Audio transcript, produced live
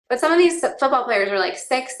But some of these football players are like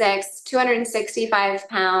 6'6", 265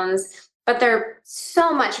 pounds, but they're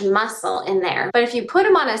so much muscle in there. But if you put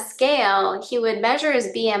him on a scale, he would measure his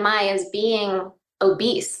BMI as being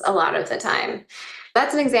obese a lot of the time.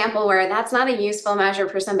 That's an example where that's not a useful measure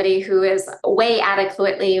for somebody who is way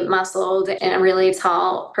adequately muscled and a really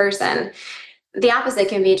tall person. The opposite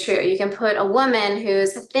can be true. You can put a woman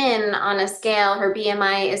who's thin on a scale, her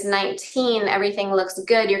BMI is 19, everything looks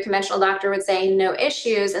good. Your conventional doctor would say no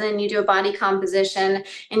issues. And then you do a body composition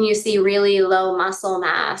and you see really low muscle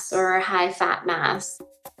mass or high fat mass.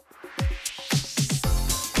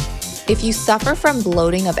 If you suffer from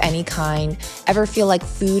bloating of any kind, ever feel like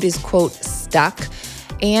food is, quote, stuck,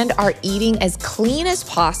 and are eating as clean as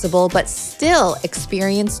possible but still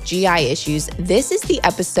experience GI issues, this is the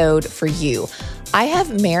episode for you. I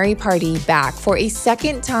have Mary Pardee back for a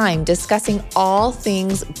second time discussing all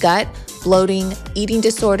things gut, bloating, eating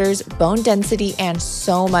disorders, bone density, and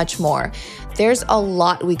so much more. There's a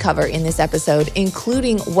lot we cover in this episode,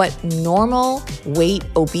 including what normal weight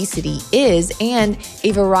obesity is and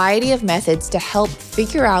a variety of methods to help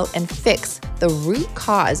figure out and fix the root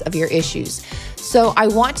cause of your issues. So I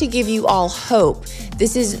want to give you all hope.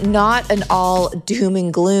 This is not an all doom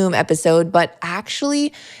and gloom episode, but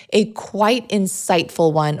actually a quite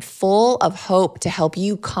insightful one, full of hope to help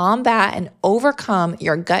you combat and overcome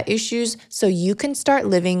your gut issues so you can start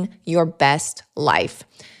living your best life.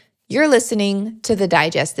 You're listening to the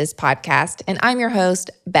Digest This podcast, and I'm your host,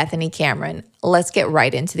 Bethany Cameron. Let's get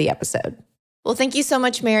right into the episode. Well, thank you so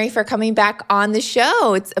much, Mary, for coming back on the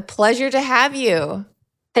show. It's a pleasure to have you.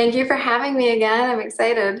 Thank you for having me again. I'm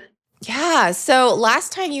excited. Yeah. So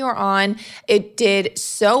last time you were on, it did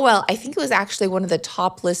so well. I think it was actually one of the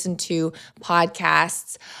top listened to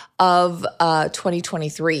podcasts of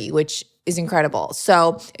 2023, which is incredible.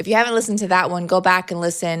 So if you haven't listened to that one, go back and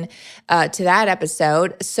listen to that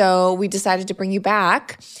episode. So we decided to bring you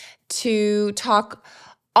back to talk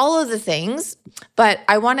all of the things, but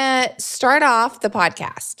I want to start off the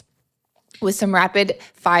podcast with some rapid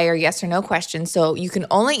fire yes or no questions. So you can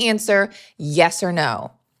only answer yes or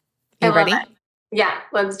no. You ready? Yeah,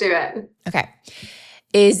 let's do it. Okay.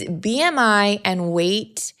 Is BMI and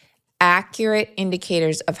weight accurate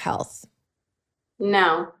indicators of health?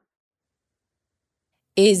 No.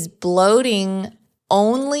 Is bloating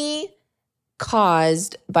only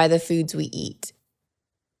caused by the foods we eat?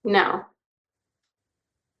 No.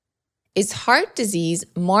 Is heart disease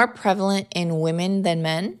more prevalent in women than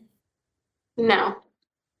men? No.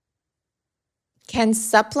 Can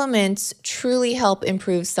supplements truly help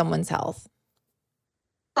improve someone's health?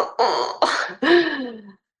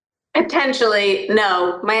 Potentially,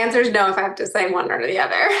 no. My answer is no if I have to say one or the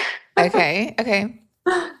other. Okay.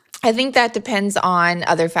 I think that depends on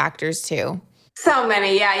other factors too. So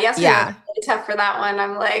many, yeah. Yesterday was really tough for that one.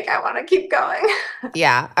 I'm like, I want to keep going.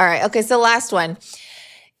 Yeah. All right. Okay. So last one.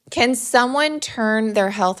 Can someone turn their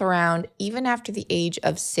health around even after the age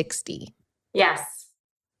of 60? Yes.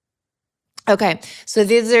 Okay, so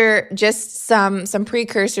these are just some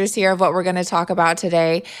precursors here of what we're going to talk about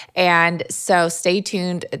today. And so stay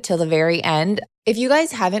tuned till the very end. If you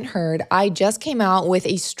guys haven't heard, I just came out with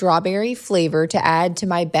a strawberry flavor to add to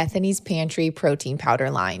my Bethany's Pantry protein powder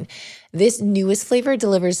line. This newest flavor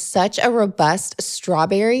delivers such a robust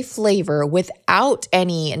strawberry flavor without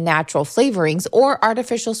any natural flavorings or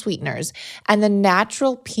artificial sweeteners. And the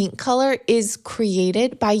natural pink color is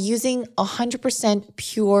created by using 100%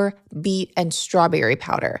 pure beet and strawberry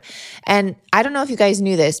powder. And I don't know if you guys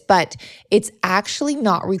knew this, but it's actually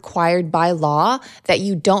not required by law that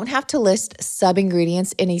you don't have to list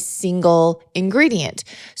sub-ingredients in a single ingredient.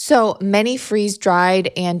 So many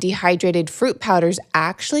freeze-dried and dehydrated fruit powders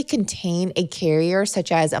actually contain a carrier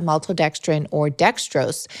such as maltodextrin or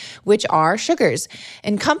dextrose, which are sugars.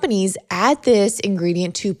 And companies add this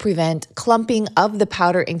ingredient to prevent clumping of the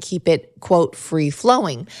powder and keep it, quote,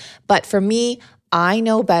 free-flowing. But for me, I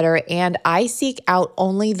know better, and I seek out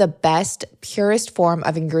only the best, purest form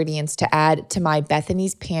of ingredients to add to my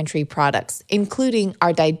Bethany's Pantry products, including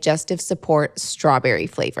our digestive support strawberry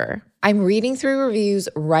flavor. I'm reading through reviews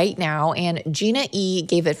right now, and Gina E.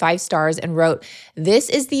 gave it 5 stars and wrote, "This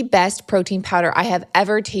is the best protein powder I have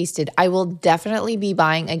ever tasted. I will definitely be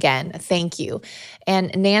buying again. Thank you."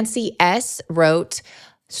 And Nancy S. wrote,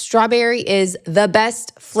 "Strawberry is the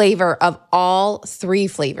best flavor of all 3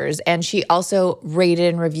 flavors." And she also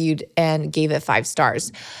rated and reviewed and gave it 5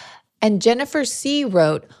 stars. And Jennifer C.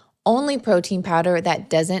 wrote, "Only protein powder that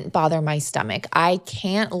doesn't bother my stomach. I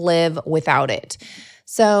can't live without it."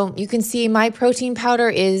 So you can see my protein powder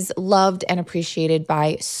is loved and appreciated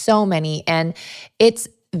by so many, and it's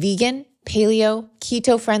vegan, paleo,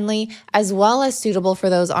 keto friendly, as well as suitable for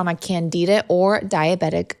those on a candida or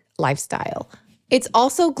diabetic lifestyle. It's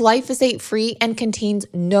also glyphosate free and contains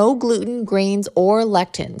no gluten, grains, or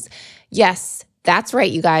lectins. Yes, that's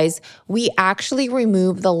right, you guys. We actually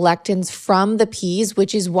remove the lectins from the peas,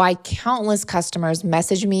 which is why countless customers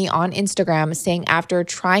message me on Instagram saying after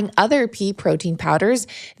trying other pea protein powders,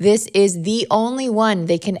 this is the only one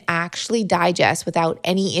they can actually digest without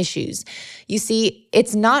any issues. You see,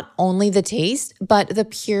 it's not only the taste, but the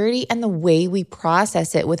purity and the way we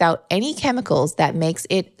process it without any chemicals that makes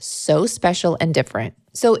it so special and different.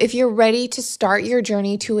 So if you're ready to start your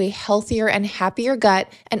journey to a healthier and happier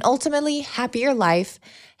gut and ultimately happier life,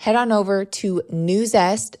 head on over to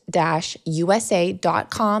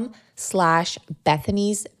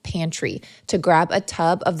newzest-usa.com/Bethany's Pantry to grab a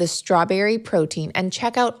tub of the strawberry protein and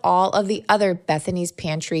check out all of the other Bethany's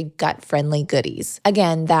Pantry gut-friendly goodies.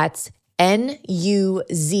 Again, that's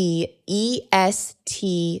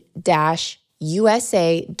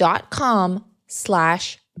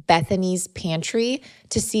nuzest-usa.com/Bethany's Pantry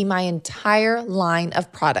to see my entire line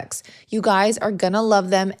of products. You guys are gonna love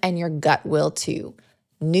them and your gut will too.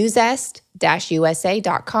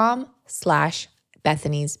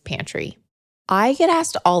 newzest-usa.com/Bethany's Pantry. I get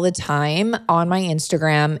asked all the time on my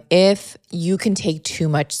Instagram if you can take too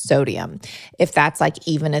much sodium, if that's like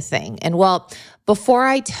even a thing. And well, before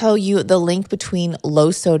I tell you the link between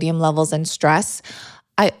low sodium levels and stress,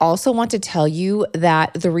 I also want to tell you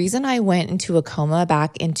that the reason I went into a coma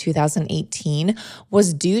back in 2018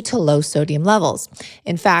 was due to low sodium levels.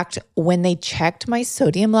 In fact, when they checked my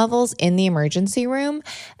sodium levels in the emergency room,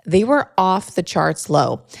 they were off the charts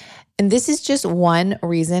low. And this is just one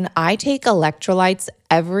reason I take electrolytes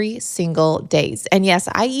every single day. And yes,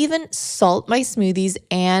 I even salt my smoothies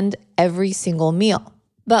and every single meal.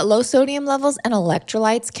 But low sodium levels and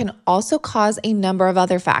electrolytes can also cause a number of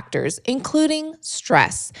other factors, including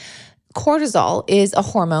stress. Cortisol is a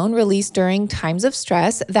hormone released during times of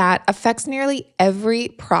stress that affects nearly every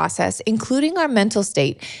process, including our mental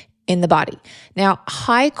state in the body. Now,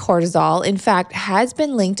 high cortisol, in fact, has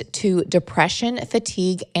been linked to depression,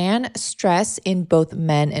 fatigue, and stress in both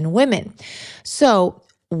men and women. So,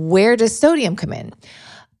 where does sodium come in?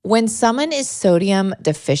 When someone is sodium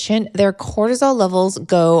deficient, their cortisol levels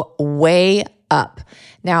go way up.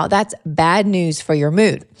 Now, that's bad news for your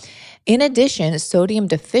mood. In addition, sodium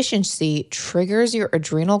deficiency triggers your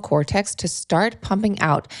adrenal cortex to start pumping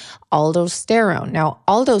out aldosterone. Now,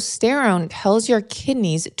 aldosterone tells your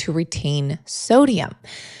kidneys to retain sodium.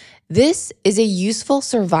 This is a useful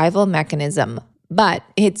survival mechanism, but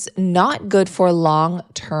it's not good for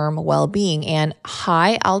long-term well-being. And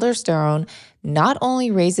high aldosterone not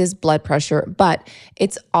only raises blood pressure, but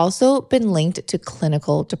it's also been linked to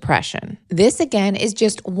clinical depression. This again is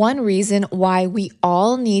just one reason why we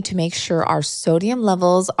all need to make sure our sodium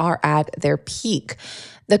levels are at their peak.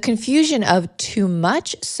 The confusion of too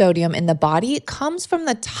much sodium in the body comes from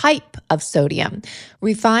the type of sodium.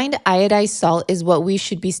 Refined iodized salt is what we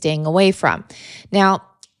should be staying away from. Now,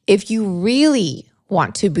 if you really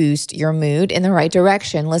want to boost your mood in the right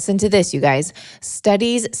direction, listen to this, you guys.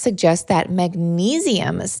 Studies suggest that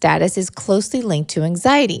magnesium status is closely linked to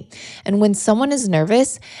anxiety. And when someone is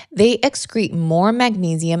nervous, they excrete more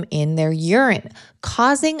magnesium in their urine,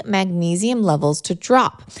 causing magnesium levels to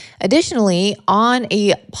drop. Additionally, on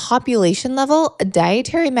a population level,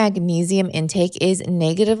 dietary magnesium intake is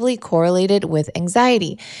negatively correlated with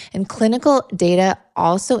anxiety. And clinical data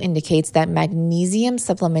also indicates that magnesium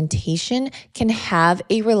supplementation can have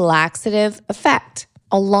a relaxative effect.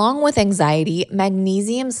 Along with anxiety,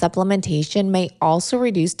 magnesium supplementation may also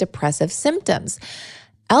reduce depressive symptoms.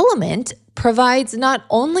 Element provides not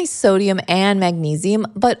only sodium and magnesium,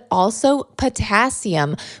 but also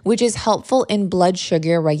potassium, which is helpful in blood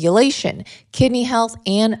sugar regulation, kidney health,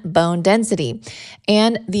 and bone density.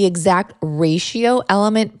 And the exact ratio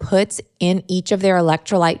Element puts in each of their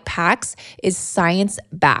electrolyte packs is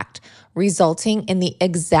science-backed, resulting in the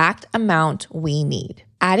exact amount we need.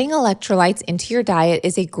 Adding electrolytes into your diet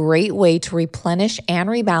is a great way to replenish and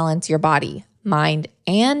rebalance your body, mind,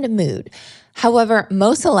 and mood. However,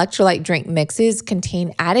 most electrolyte drink mixes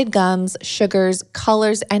contain added gums, sugars,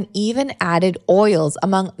 colors, and even added oils,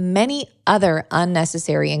 among many other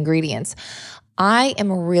unnecessary ingredients. I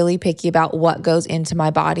am really picky about what goes into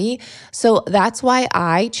my body, so that's why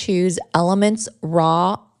I choose Element's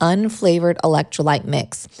raw, unflavored electrolyte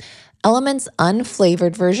mix. Element's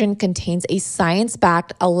unflavored version contains a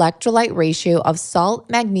science-backed electrolyte ratio of salt,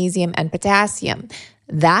 magnesium, and potassium.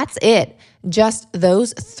 That's it. Just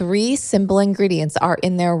those three simple ingredients are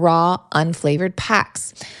in their raw, unflavored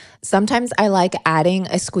packs. Sometimes I like adding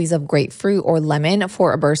a squeeze of grapefruit or lemon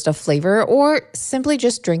for a burst of flavor, or simply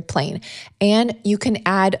just drink plain. And you can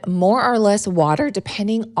add more or less water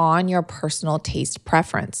depending on your personal taste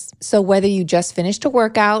preference. So whether you just finished a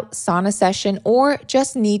workout, sauna session, or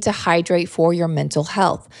just need to hydrate for your mental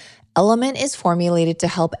health, Element is formulated to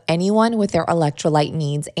help anyone with their electrolyte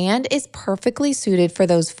needs and is perfectly suited for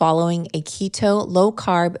those following a keto, low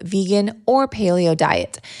carb, vegan, or paleo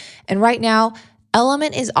diet. And right now,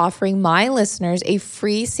 Element is offering my listeners a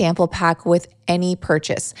free sample pack with any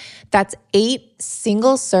purchase. That's 8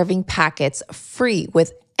 single serving packets free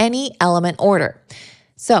with any Element order.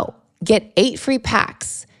 So get 8 free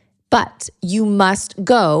packs, but you must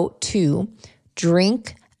go to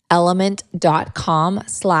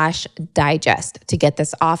drinkelement.com/digest to get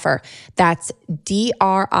this offer. That's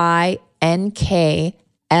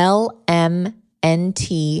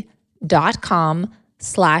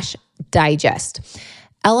DRINKLMNT.com/digest.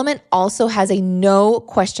 Element also has a no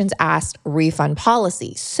questions asked refund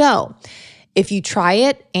policy. So if you try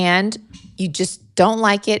it and you just don't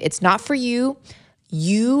like it, it's not for you,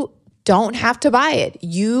 you don't have to buy it.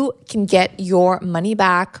 You can get your money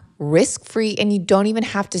back risk-free, and you don't even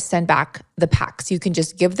have to send back the packs. You can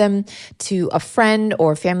just give them to a friend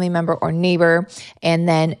or family member or neighbor and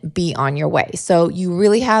then be on your way. So you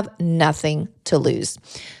really have nothing to lose.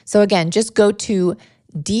 So again, just go to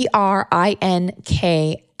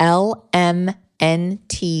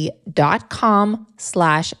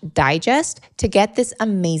DRINKLMNT.com/digest to get this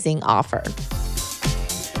amazing offer.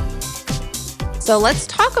 So let's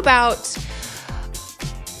talk about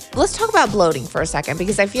bloating for a second,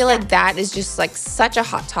 because I feel like that is just like such a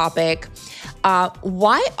hot topic.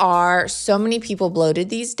 Why are so many people bloated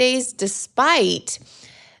these days despite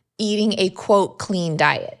eating a quote clean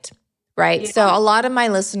diet, right? Yeah. So a lot of my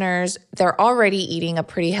listeners, they're already eating a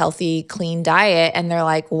pretty healthy, clean diet, and they're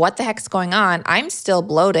like, what the heck's going on? I'm still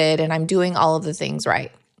bloated and I'm doing all of the things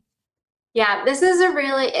right. Yeah, this is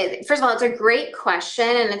first of all, it's a great question.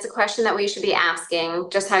 And it's a question that we should be asking,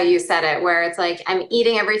 just how you said it, where it's like, I'm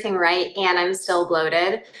eating everything right and I'm still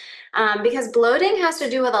bloated. Because bloating has to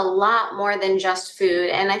do with a lot more than just food.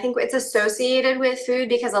 And I think it's associated with food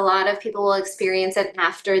because a lot of people will experience it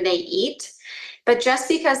after they eat. But just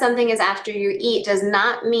because something is after you eat does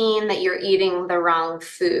not mean that you're eating the wrong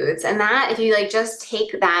foods. And that, if you like just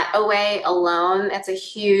take that away alone, that's a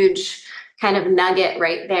huge kind of nugget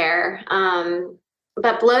right there.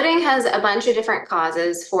 But bloating has a bunch of different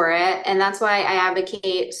causes for it. And that's why I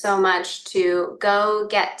advocate so much to go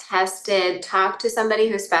get tested, talk to somebody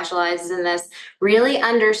who specializes in this, really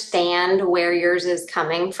understand where yours is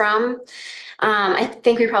coming from. I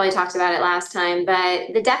think we probably talked about it last time,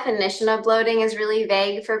 but the definition of bloating is really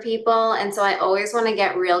vague for people. And so I always want to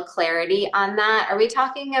get real clarity on that. Are we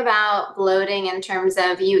talking about bloating in terms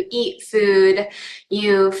of you eat food,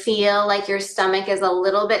 you feel like your stomach is a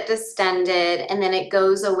little bit distended, and then it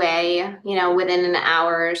goes away, within an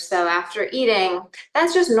hour or so after eating?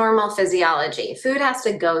 That's just normal physiology. Food has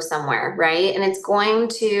to go somewhere, right? And it's going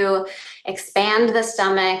to expand the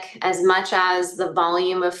stomach as much as the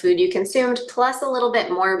volume of food you consumed, plus a little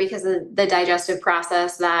bit more because of the digestive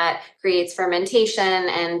process that creates fermentation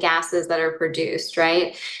and gases that are produced,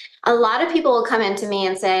 right? A lot of people will come into me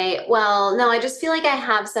and say, well, no, I just feel like I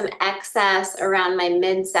have some excess around my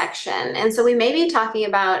midsection. And so we may be talking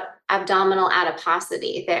about abdominal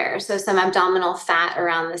adiposity there. So some abdominal fat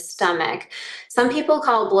around the stomach. Some people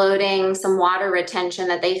call bloating some water retention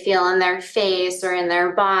that they feel in their face or in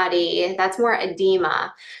their body. That's more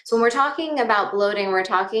edema. So when we're talking about bloating, we're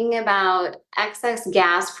talking about excess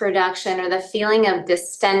gas production or the feeling of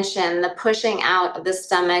distension, the pushing out of the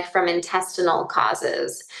stomach from intestinal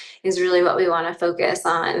causes is really what we want to focus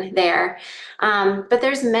on there. But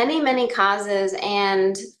there's many, many causes,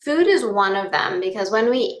 and food is one of them, because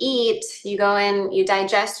when we eat, you go in, you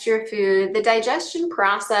digest your food. The digestion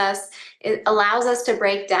process, it allows us to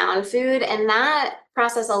break down food, and that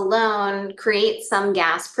process alone creates some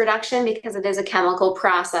gas production because it is a chemical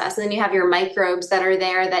process. And then you have your microbes that are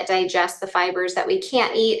there that digest the fibers that we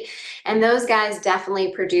can't eat. And those guys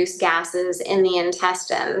definitely produce gases in the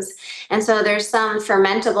intestines. And so there's some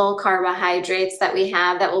fermentable carbohydrates that we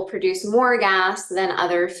have that will produce more gas than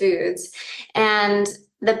other foods. And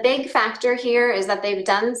the big factor here is that they've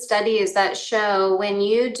done studies that show when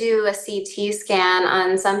you do a CT scan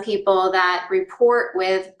on some people that report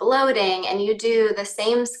with bloating, and you do the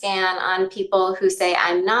same scan on people who say,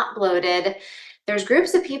 I'm not bloated, there's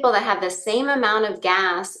groups of people that have the same amount of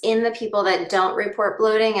gas in the people that don't report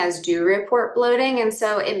bloating as do report bloating. And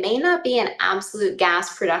so it may not be an absolute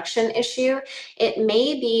gas production issue. It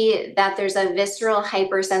may be that there's a visceral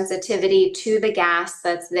hypersensitivity to the gas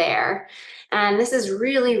that's there. And this is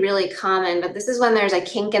really, really common, but this is when there's a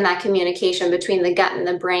kink in that communication between the gut and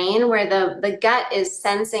the brain, where the gut is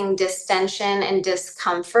sensing distension and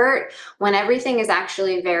discomfort when everything is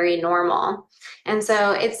actually very normal. And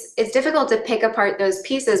so it's difficult to pick apart those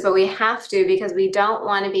pieces, but we have to, because we don't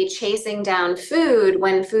want to be chasing down food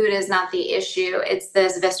when food is not the issue. It's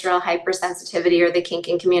this visceral hypersensitivity or the kink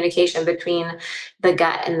in communication between the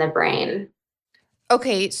gut and the brain.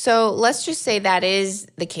 Okay, so let's just say that is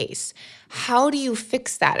the case. How do you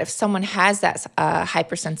fix that if someone has that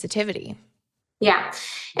hypersensitivity? Yeah.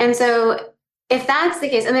 And so if that's the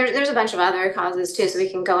case, and there's a bunch of other causes too, so we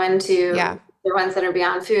can go into Yeah. the ones that are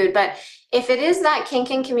beyond food, but if it is that kink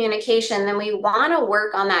in communication, then we want to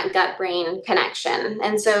work on that gut brain connection.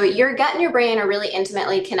 And so your gut and your brain are really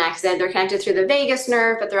intimately connected. They're connected through the vagus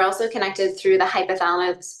nerve, but they're also connected through the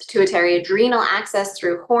hypothalamus pituitary adrenal axis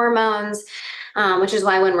through hormones. Which is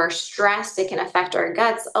why when we're stressed, it can affect our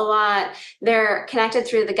guts a lot. They're connected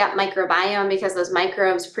through the gut microbiome because those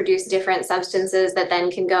microbes produce different substances that then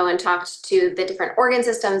can go and talk to the different organ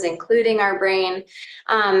systems, including our brain.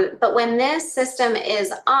 But when this system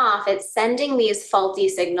is off, it's sending these faulty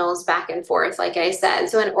signals back and forth, like I said.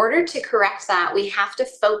 So in order to correct that, we have to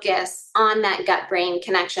focus on that gut-brain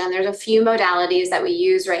connection. There's a few modalities that we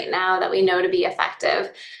use right now that we know to be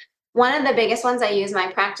effective. One of the biggest ones I use in my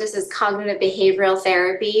practice is cognitive behavioral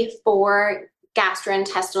therapy for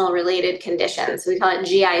gastrointestinal related conditions. We call it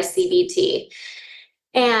GI-CBT.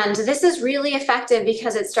 And this is really effective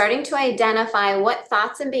because it's starting to identify what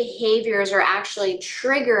thoughts and behaviors are actually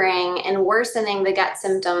triggering and worsening the gut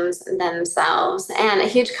symptoms themselves. And a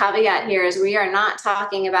huge caveat here is we are not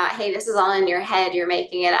talking about, hey, this is all in your head, you're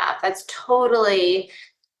making it up. That's totally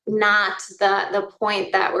not the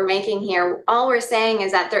point that we're making here. All we're saying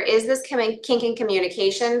is that there is this kink in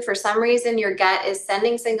communication. For some reason, your gut is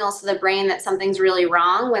sending signals to the brain that something's really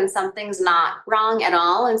wrong when something's not wrong at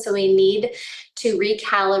all. And so we need to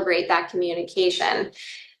recalibrate that communication.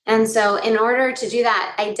 And so in order to do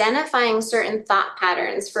that, identifying certain thought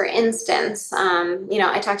patterns, for instance,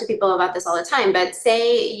 I talk to people about this all the time, but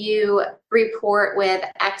say you report with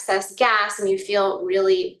excess gas and you feel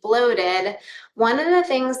really bloated. One of the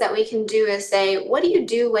things that we can do is say, what do you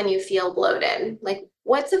do when you feel bloated? Like,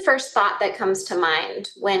 what's the first thought that comes to mind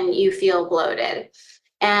when you feel bloated?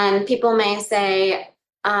 And people may say,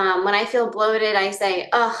 when I feel bloated, I say,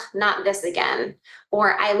 oh, not this again.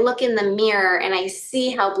 Or I look in the mirror and I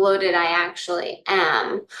see how bloated I actually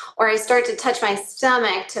am. Or I start to touch my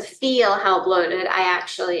stomach to feel how bloated I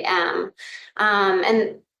actually am.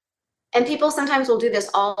 And people sometimes will do this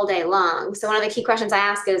all day long. So one of the key questions I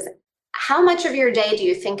ask is, how much of your day do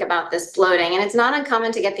you think about this bloating? And it's not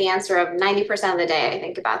uncommon to get the answer of 90% of the day I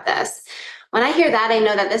think about this. When I hear that, I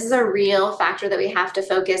know that this is a real factor that we have to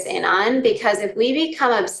focus in on, because if we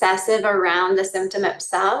become obsessive around the symptom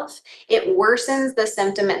itself, it worsens the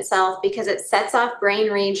symptom itself because it sets off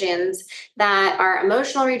brain regions that are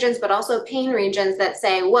emotional regions, but also pain regions that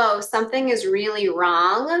say, whoa, something is really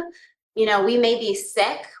wrong. We may be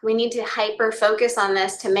sick. We need to hyper focus on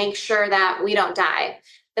this to make sure that we don't die.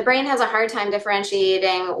 The brain has a hard time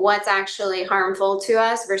differentiating what's actually harmful to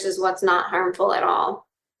us versus what's not harmful at all.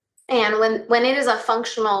 And when it is a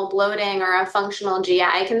functional bloating or a functional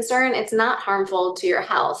GI concern, it's not harmful to your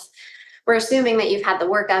health. We're assuming that you've had the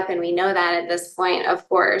workup, and we know that at this point, of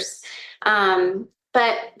course.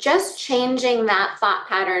 But just changing that thought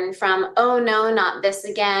pattern from, oh no, not this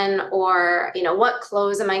again, or what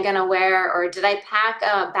clothes am I going to wear, or did I pack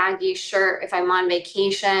a baggy shirt if I'm on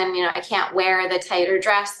vacation? I can't wear the tighter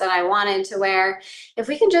dress that I wanted to wear. If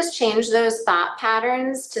we can just change those thought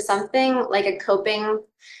patterns to something like a coping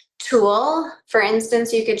tool. For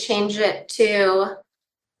instance, you could change it to,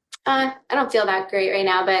 I don't feel that great right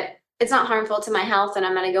now, but it's not harmful to my health and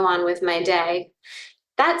I'm going to go on with my day.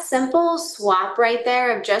 That simple swap right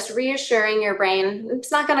there of just reassuring your brain,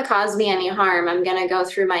 it's not going to cause me any harm, I'm going to go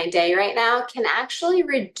through my day right now, can actually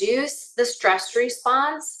reduce the stress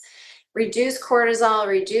response, reduce cortisol,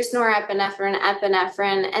 reduce norepinephrine,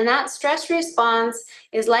 epinephrine, and that stress response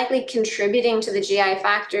is likely contributing to the GI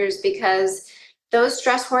factors because those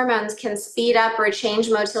stress hormones can speed up or change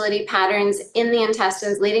motility patterns in the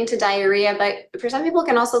intestines, leading to diarrhea. But for some people, it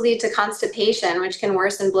can also lead to constipation, which can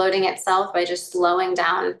worsen bloating itself by just slowing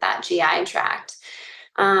down that GI tract.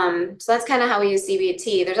 So that's kind of how we use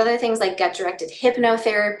CBT. There's other things like gut-directed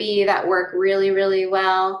hypnotherapy that work really, really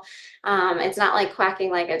well. It's not like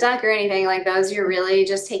quacking like a duck or anything like those. You're really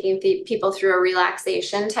just taking people through a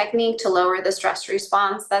relaxation technique to lower the stress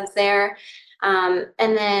response that's there. And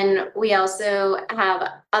then we also have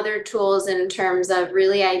other tools in terms of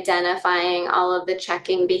really identifying all of the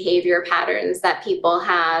checking behavior patterns that people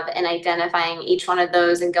have and identifying each one of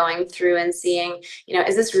those and going through and seeing,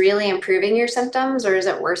 is this really improving your symptoms or is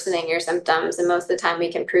it worsening your symptoms? And most of the time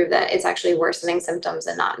we can prove that it's actually worsening symptoms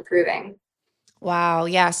and not improving. Wow.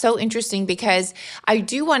 Yeah. So interesting because I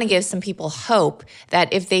do want to give some people hope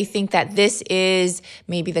that if they think that this is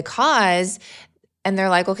maybe the cause, and they're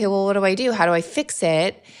like, okay, well, what do I do? How do I fix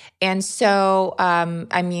it? And so,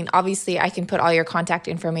 I mean, obviously, I can put all your contact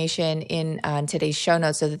information in today's show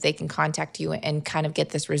notes so that they can contact you and kind of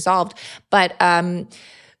get this resolved. But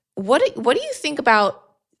what do you think about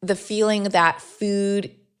the feeling that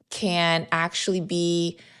food can actually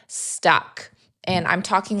be stuck? And I'm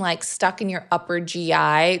talking like stuck in your upper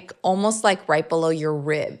GI, almost like right below your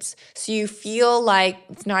ribs. So you feel like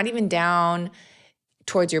it's not even down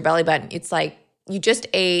towards your belly button. It's like you just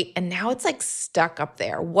ate and now it's like stuck up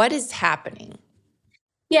there. What is happening?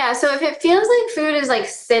 Yeah, so if it feels like food is like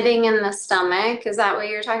sitting in the stomach, is that what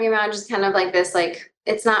you're talking about? Just kind of like this, like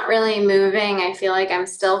it's not really moving. I feel like I'm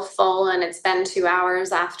still full and it's been 2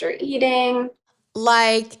 hours after eating.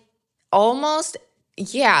 Like almost,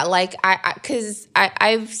 yeah, like because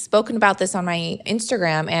I've spoken about this on my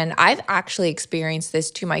Instagram and I've actually experienced this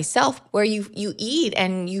to myself where you eat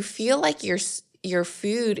and you feel like your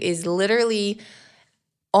food is literally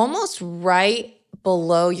almost right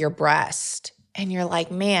below your breast. And you're like,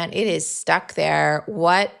 man, it is stuck there.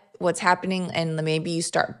 What's happening? And maybe you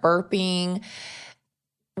start burping.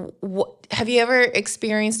 Have you ever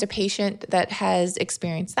experienced a patient that has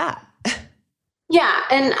experienced that? Yeah,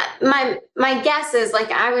 and my guess is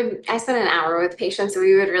like I spent an hour with patients, so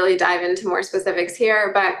we would really dive into more specifics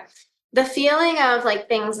here, but the feeling of like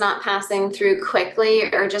things not passing through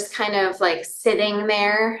quickly or just kind of like sitting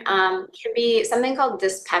there can be something called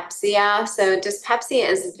dyspepsia. So dyspepsia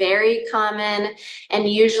is very common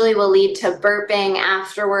and usually will lead to burping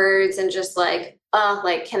afterwards and just like, oh,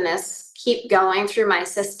 like can this keep going through my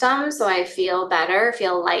system so I feel better,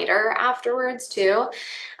 feel lighter afterwards too.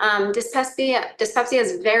 Dyspepsia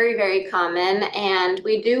is very, very common, and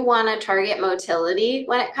we do want to target motility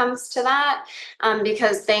when it comes to that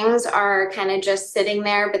because things are kind of just sitting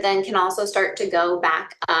there, but then can also start to go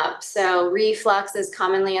back up. So reflux is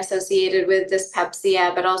commonly associated with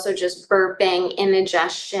dyspepsia, but also just burping,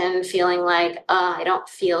 indigestion, feeling like, I don't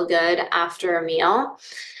feel good after a meal.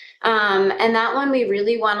 And that one we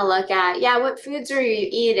really want to look at, yeah, what foods are you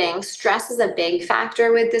eating? Stress is a big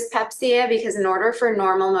factor with dyspepsia because in order for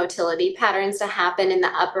normal motility patterns to happen in the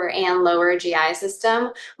upper and lower GI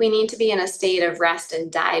system, we need to be in a state of rest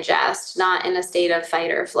and digest, not in a state of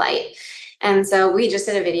fight or flight. And so we just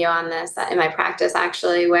did a video on this in my practice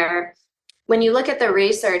actually, where when you look at the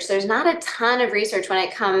research, there's not a ton of research when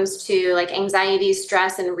it comes to like anxiety,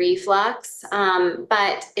 stress, and reflux,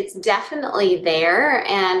 but it's definitely there.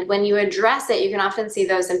 And when you address it, you can often see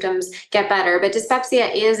those symptoms get better. But dyspepsia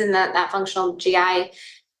is in that functional GI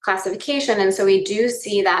classification. And so we do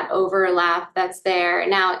see that overlap that's there.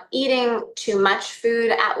 Now, eating too much food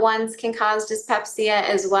at once can cause dyspepsia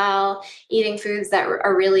as well. Eating foods that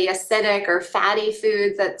are really acidic or fatty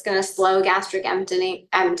foods that's going to slow gastric emptying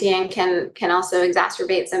can also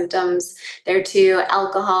exacerbate symptoms there too.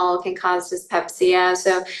 Alcohol can cause dyspepsia.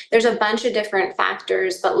 So there's a bunch of different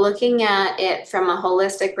factors, but looking at it from a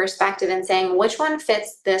holistic perspective and saying which one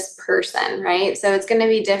fits this person, right? So it's going to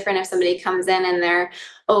be different if somebody comes in and they're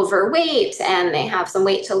overweight and they have some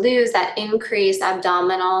weight to lose. That increased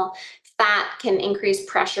abdominal fat can increase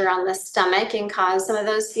pressure on the stomach and cause some of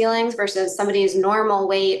those feelings versus somebody's normal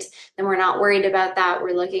weight. Then we're not worried about that.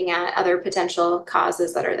 We're looking at other potential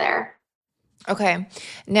causes that are there. Okay.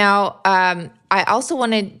 Now, I also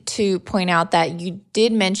wanted to point out that you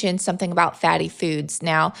did mention something about fatty foods.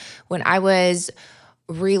 Now, when I was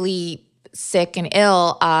really sick and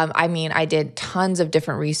ill, I mean, I did tons of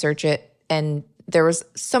different research and there was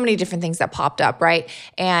so many different things that popped up, right?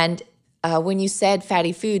 And when you said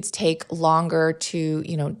fatty foods take longer to,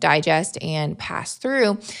 digest and pass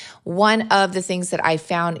through, one of the things that I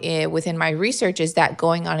found within my research is that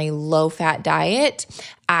going on a low-fat diet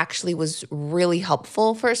actually was really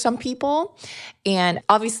helpful for some people. And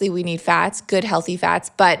obviously we need fats, good healthy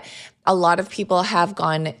fats, but a lot of people have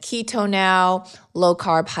gone keto now, low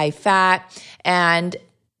carb, high fat, and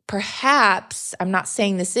perhaps, I'm not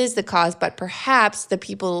saying this is the cause, but perhaps the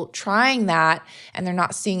people trying that and they're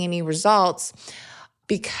not seeing any results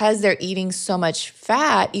because they're eating so much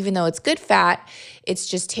fat, even though it's good fat, it's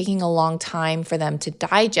just taking a long time for them to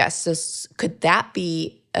digest. So could that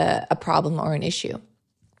be a problem or an issue?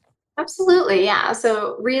 Absolutely, yeah.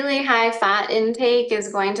 So really high fat intake is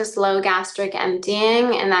going to slow gastric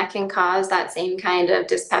emptying, and that can cause that same kind of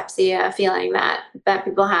dyspepsia feeling that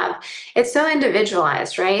people have. It's so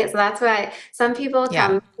individualized, right? So that's why some people Yeah.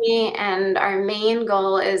 come to me and our main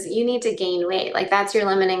goal is you need to gain weight. Like that's your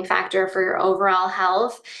limiting factor for your overall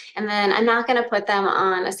health. And then I'm not going to put them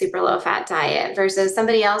on a super low fat diet versus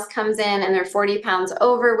somebody else comes in and they're 40 pounds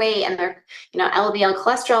overweight and they're LDL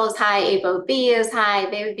cholesterol is high, ApoB is high,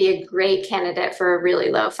 they would be a great candidate for a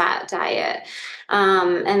really low fat diet.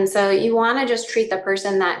 And so you want to just treat the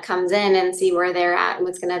person that comes in and see where they're at and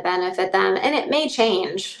what's going to benefit them. And it may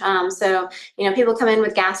change. People come in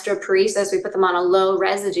with gastroparesis, we put them on a low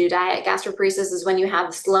residue diet. Gastroparesis is when you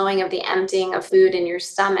have slowing of the emptying of food in your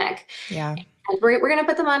stomach. Yeah. And we're going to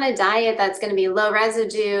put them on a diet that's going to be low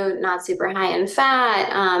residue, not super high in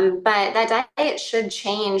fat. But that diet should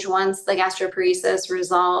change once the gastroparesis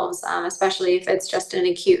resolves, especially if it's just an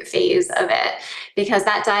acute phase of it, because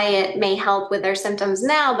that diet may help with their symptoms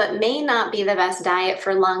now, but may not be the best diet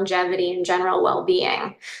for longevity and general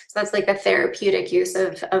well-being. So that's like the therapeutic use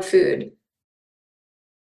of food.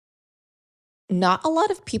 Not a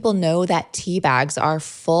lot of people know that tea bags are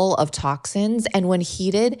full of toxins, and when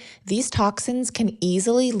heated, these toxins can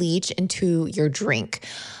easily leach into your drink.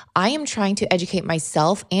 I am trying to educate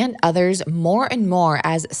myself and others more and more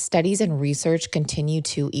as studies and research continue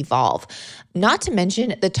to evolve. Not to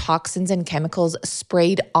mention the toxins and chemicals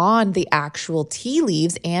sprayed on the actual tea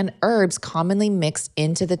leaves and herbs commonly mixed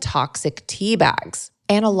into the toxic tea bags.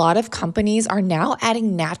 And a lot of companies are now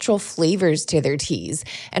adding natural flavors to their teas.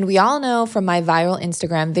 And we all know from my viral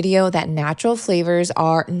Instagram video that natural flavors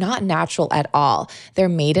are not natural at all. They're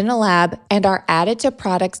made in a lab and are added to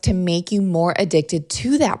products to make you more addicted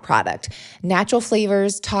to that product. Natural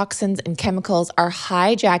flavors, toxins, and chemicals are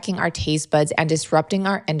hijacking our taste buds and disrupting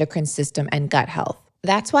our endocrine system and gut health.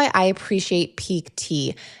 That's why I appreciate Peak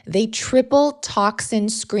Tea. They triple toxin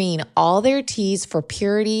screen all their teas for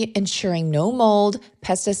purity, ensuring no mold,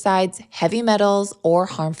 pesticides, heavy metals, or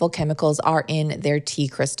harmful chemicals are in their tea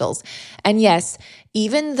crystals. And yes,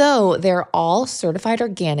 even though they're all certified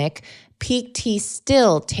organic, Peak Tea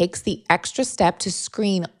still takes the extra step to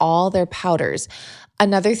screen all their powders.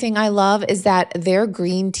 Another thing I love is that their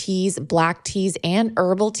green teas, black teas, and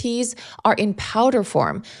herbal teas are in powder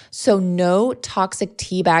form, so no toxic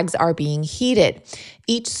tea bags are being heated.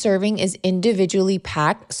 Each serving is individually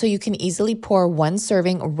packed, so you can easily pour one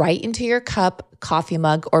serving right into your cup, coffee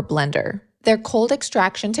mug, or blender. Their cold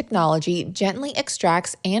extraction technology gently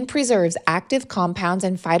extracts and preserves active compounds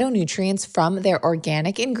and phytonutrients from their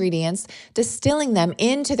organic ingredients, distilling them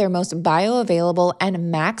into their most bioavailable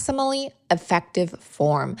and maximally effective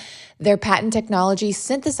form. Their patent technology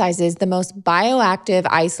synthesizes the most bioactive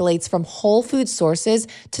isolates from whole food sources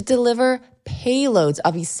to deliver payloads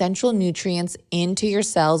of essential nutrients into your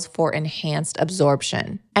cells for enhanced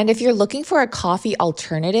absorption. And if you're looking for a coffee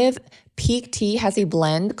alternative, Peak Tea has a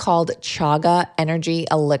blend called Chaga Energy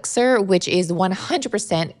Elixir, which is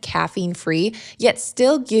 100% caffeine-free, yet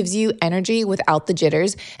still gives you energy without the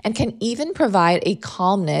jitters and can even provide a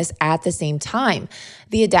calmness at the same time.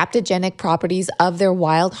 The adaptogenic properties of their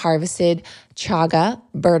wild harvested chaga,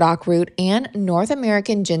 burdock root, and North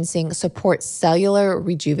American ginseng support cellular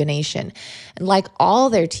rejuvenation. And like all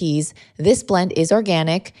their teas, this blend is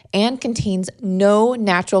organic and contains no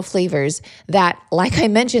natural flavors that, like I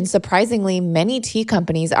mentioned, surprisingly, many tea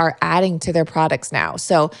companies are adding to their products now.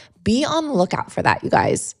 So be on the lookout for that, you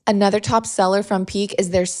guys. Another top seller from Peak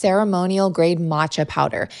is their ceremonial grade matcha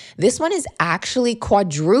powder. This one is actually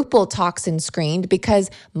quadruple toxin screened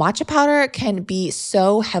because matcha powder can be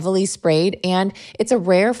so heavily sprayed, and it's a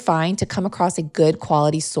rare find to come across a good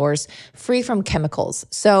quality source free from chemicals.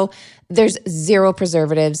 So there's zero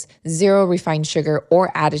preservatives, zero refined sugar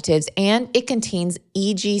or additives, and it contains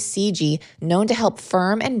EGCG, known to help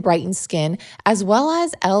firm and brighten skin, as well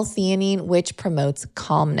as L-theanine, which promotes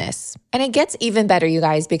calmness. And it gets even better, you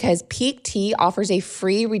guys, because Peak Tea offers a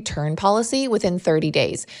free return policy within 30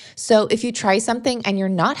 days. So if you try something and you're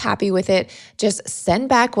not happy with it, just send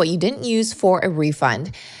back what you didn't use for a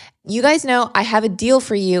refund. You guys know I have a deal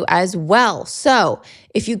for you as well. So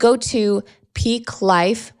if you go to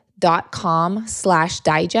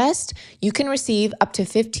peaklife.com/digest, you can receive up to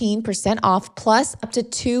 15% off plus up to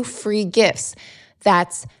 2 free gifts.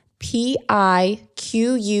 That's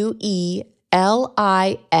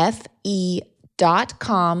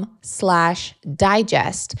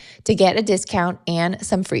PIQUELIFE.com/digest to get a discount and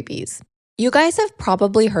some freebies. You guys have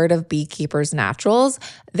probably heard of Beekeepers Naturals.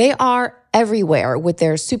 They are everywhere with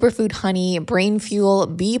their superfood honey, brain fuel,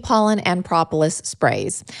 bee pollen, and propolis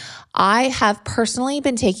sprays. I have personally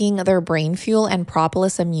been taking their brain fuel and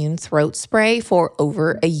propolis immune throat spray for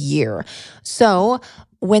over a year. So,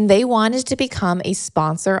 when they wanted to become a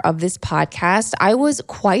sponsor of this podcast, I was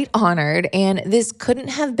quite honored, and this couldn't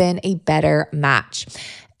have been a better match.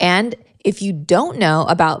 And if you don't know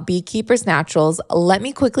about Beekeepers Naturals, let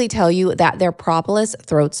me quickly tell you that their propolis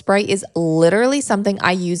throat spray is literally something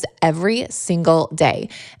I use every single day,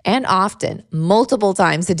 and often, multiple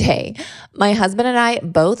times a day. My husband and I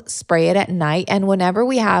both spray it at night and whenever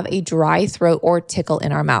we have a dry throat or tickle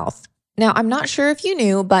in our mouth. Now, I'm not sure if you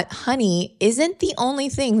knew, but honey isn't the only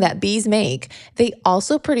thing that bees make. They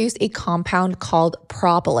also produce a compound called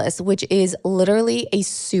propolis, which is literally a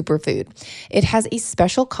superfood. It has a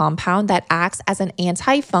special compound that acts as an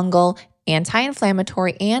antifungal,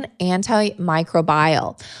 anti-inflammatory, and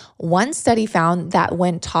antimicrobial. One study found that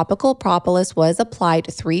when topical propolis was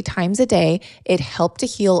applied 3 times a day, it helped to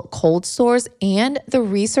heal cold sores, and the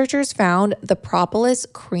researchers found the propolis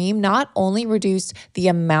cream not only reduced the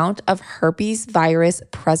amount of herpes virus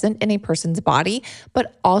present in a person's body,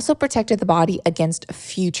 but also protected the body against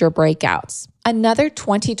future breakouts. Another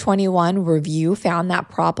 2021 review found that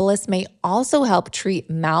propolis may also help treat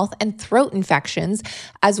mouth and throat infections,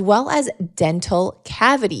 as well as dental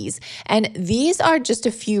cavities. And these are just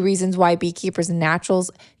a few reasons why Beekeepers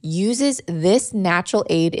Naturals uses this natural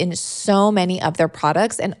aid in so many of their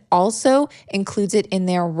products, and also includes it in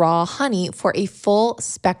their raw honey for a full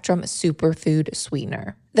spectrum superfood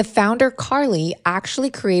sweetener. The founder, Carly, actually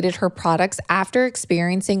created her products after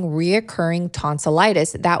experiencing reoccurring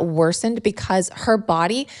tonsillitis that worsened because her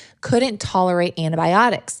body couldn't tolerate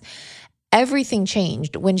antibiotics. Everything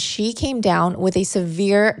changed when she came down with a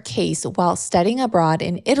severe case while studying abroad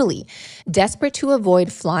in Italy. Desperate to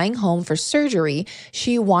avoid flying home for surgery,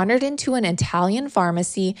 she wandered into an Italian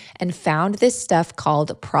pharmacy and found this stuff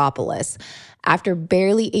called propolis. After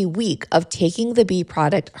barely a week of taking the bee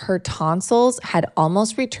product, her tonsils had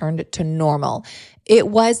almost returned to normal. It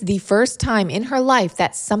was the first time in her life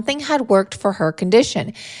that something had worked for her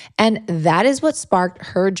condition. And that is what sparked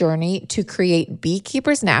her journey to create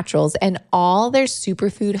Beekeepers Naturals and all their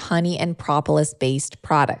superfood honey and propolis-based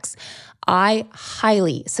products. I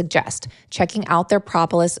highly suggest checking out their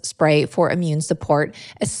propolis spray for immune support,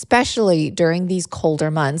 especially during these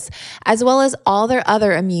colder months, as well as all their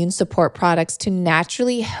other immune support products to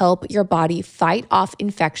naturally help your body fight off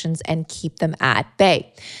infections and keep them at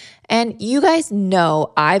bay. And you guys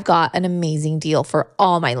know I've got an amazing deal for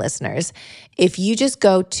all my listeners. If you just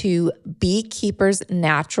go to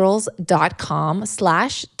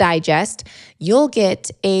beekeepersnaturals.com/digest, you'll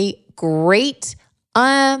get a great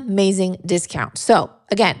amazing discount. So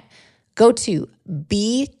again, go to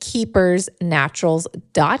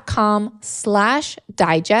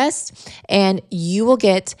beekeepersnaturals.com/digest and you will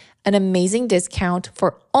get an amazing discount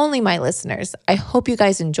for only my listeners. I hope you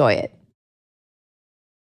guys enjoy it.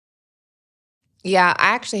 Yeah,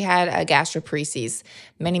 I actually had a gastroparesis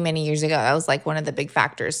many, many years ago. That was like one of the big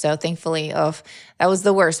factors. So thankfully, that was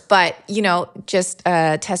the worst. But, just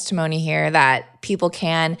a testimony here that people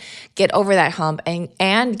can get over that hump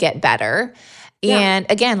and get better. Yeah. And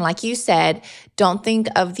again, like you said, don't think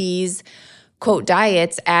of these quote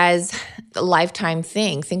diets as a lifetime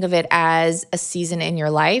thing. Think of it as a season in your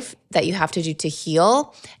life that you have to do to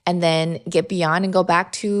heal and then get beyond and go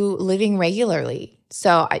back to living regularly.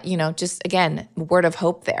 So, just again, word of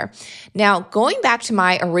hope there. Now, going back to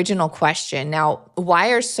my original question,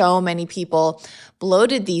 why are so many people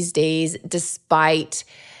bloated these days despite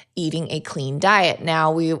eating a clean diet?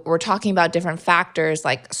 Now, we're talking about different factors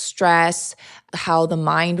like stress, how the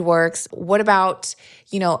mind works. What about,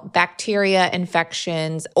 bacteria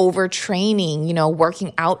infections, overtraining,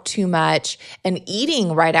 working out too much and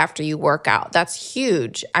eating right after you work out? That's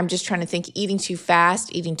huge. I'm just trying to think, eating too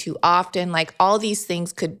fast, eating too often, like all these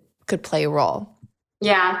things could play a role.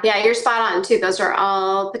 Yeah, you're spot on too. Those are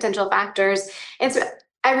all potential factors.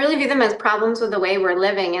 I really view them as problems with the way we're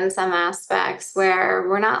living in some aspects, where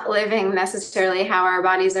we're not living necessarily how our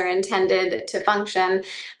bodies are intended to function.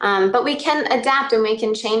 But we can adapt and we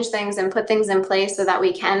can change things and put things in place so that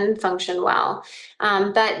we can function well.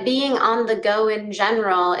 But being on the go in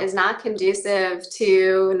general is not conducive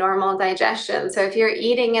to normal digestion. So if you're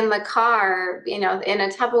eating in the car, in a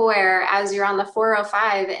Tupperware as you're on the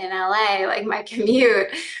 405 in LA, like my commute,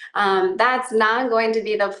 that's not going to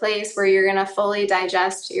be the place where you're going to fully digest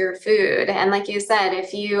digest your food. And like you said,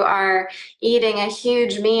 if you are eating a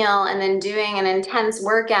huge meal and then doing an intense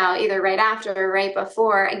workout either right after or right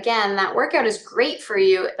before, again, that workout is great for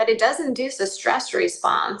you, but it does induce a stress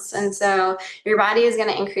response. And so your body is going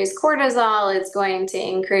to increase cortisol, it's going to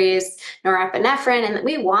increase norepinephrine, and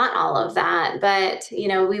we want all of that. But,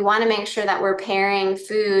 we want to make sure that we're pairing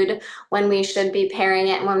food when we should be pairing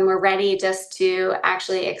it, and when we're ready just to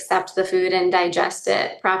actually accept the food and digest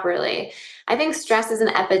it properly. I think stress is an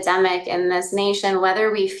epidemic in this nation,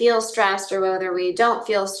 whether we feel stressed or whether we don't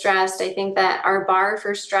feel stressed. I think that our bar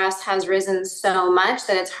for stress has risen so much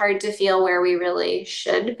that it's hard to feel where we really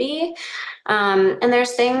should be. And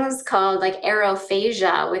there's things called like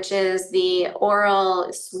aerophagia, which is the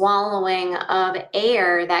oral swallowing of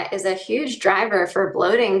air that is a huge driver for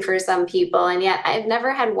bloating for some people. And yet I've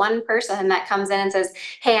never had one person that comes in and says,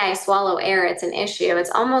 hey, I swallow air, it's an issue.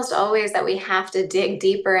 It's almost always that we have to dig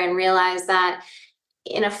deeper and realize that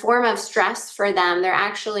in a form of stress for them, they're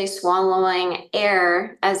actually swallowing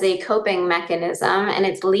air as a coping mechanism, and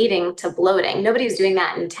it's leading to bloating. Nobody's doing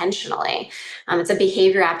that intentionally. It's a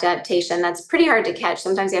behavior adaptation that's pretty hard to catch.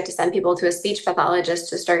 Sometimes you have to send people to a speech pathologist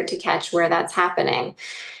to start to catch where that's happening.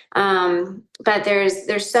 But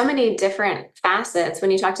there's so many different facets. When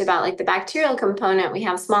you talked about like the bacterial component, we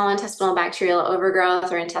have small intestinal bacterial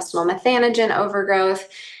overgrowth or intestinal methanogen overgrowth.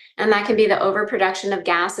 And that can be the overproduction of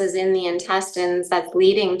gases in the intestines that's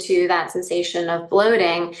leading to that sensation of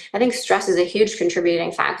bloating. I think stress is a huge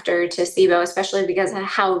contributing factor to SIBO, especially because of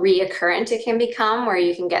how reoccurrent it can become, where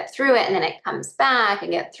you can get through it and then it comes back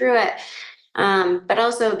and get through it. But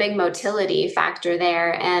also a big motility factor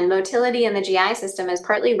there. And motility in the GI system is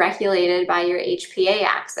partly regulated by your HPA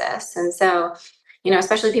axis. And so,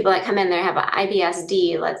 especially people that come in, they have an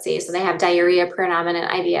IBSD, let's see. So they have diarrhea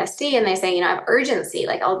predominant IBSD, and they say, I have urgency.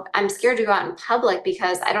 Like, I'm scared to go out in public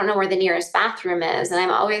because I don't know where the nearest bathroom is. And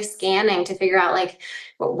I'm always scanning to figure out, like,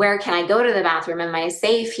 where can I go to the bathroom? Am I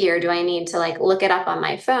safe here? Do I need to, like, look it up on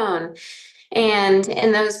my phone? And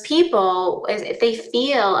in those people, if they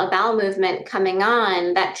feel a bowel movement coming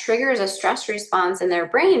on, that triggers a stress response in their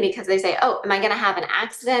brain because they say, oh, am I going to have an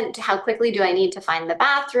accident? How quickly do I need to find the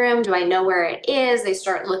bathroom? Do I know where it is? They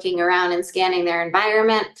start looking around and scanning their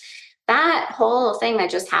environment. That whole thing that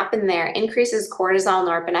just happened there increases cortisol,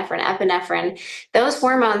 norepinephrine, epinephrine. Those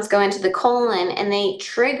hormones go into the colon and they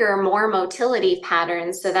trigger more motility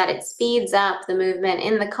patterns so that it speeds up the movement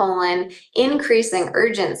in the colon, increasing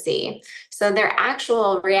urgency. So their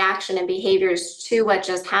actual reaction and behaviors to what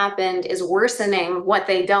just happened is worsening what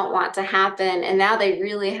they don't want to happen. And now they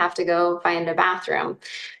really have to go find a bathroom.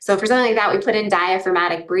 So for something like that, we put in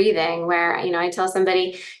diaphragmatic breathing where, I tell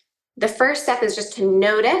somebody, the first step is just to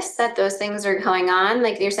notice that those things are going on.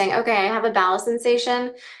 Like you're saying, okay, I have a bowel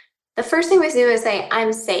sensation. The first thing we do is say,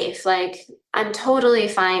 I'm safe. Like, I'm totally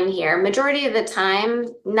fine here. Majority of the time,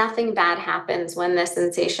 nothing bad happens when this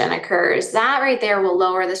sensation occurs. That right there will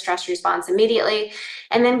lower the stress response immediately,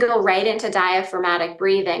 and then go right into diaphragmatic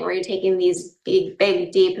breathing, where you're taking these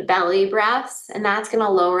big, deep belly breaths, and that's going to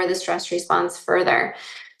lower the stress response further.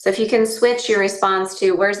 So if you can switch your response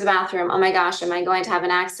to, where's the bathroom? Oh my gosh, am I going to have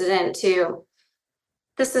an accident? To,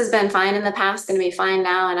 this has been fine in the past, going to be fine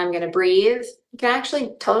now, and I'm going to breathe. You can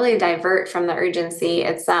actually totally divert from the urgency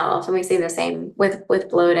itself. And we see the same with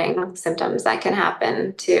bloating symptoms that can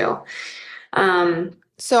happen too.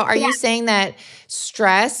 So are you saying that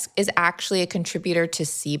stress is actually a contributor to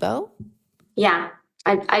SIBO? Yeah,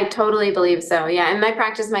 I totally believe so. Yeah, in my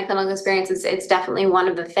practice, my clinical experience, it's definitely one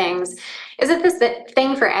of the things. Is it this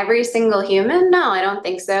thing for every single human? No, I don't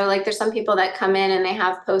think so. Like there's some people that come in and they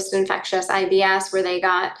have post-infectious IBS where they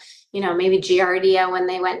got, maybe Giardia when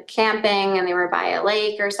they went camping and they were by a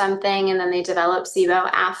lake or something, and then they develop SIBO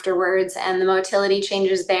afterwards. And the motility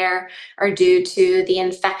changes there are due to the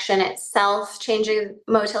infection itself changing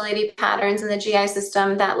motility patterns in the GI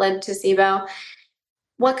system that led to SIBO.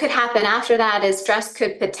 What could happen after that is stress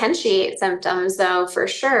could potentiate symptoms, though, for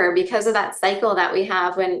sure, because of that cycle that we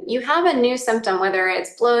have. When you have a new symptom, whether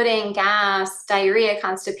it's bloating, gas, diarrhea,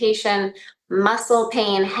 constipation, muscle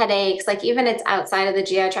pain, headaches, like even it's outside of the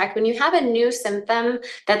GI tract, when you have a new symptom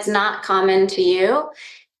that's not common to you,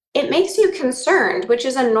 it makes you concerned, which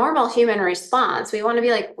is a normal human response. We want to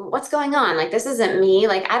be like, what's going on? Like, this isn't me.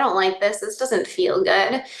 Like, I don't like this. This doesn't feel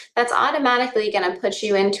good. That's automatically going to put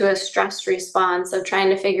you into a stress response of trying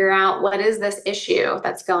to figure out what is this issue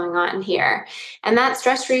that's going on here. And that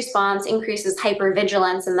stress response increases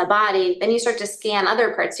hypervigilance in the body. Then you start to scan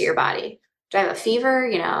other parts of your body. do I have a fever?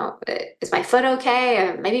 Is my foot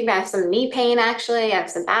okay? Maybe I have some knee pain, actually. I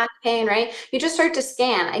have some back pain, right? You just start to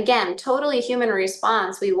scan. Again, totally human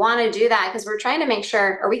response. We want to do that because we're trying to make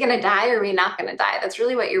sure, are we going to die or are we not going to die? That's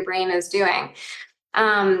really what your brain is doing.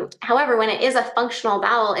 However, when it is a functional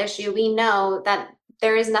bowel issue, we know that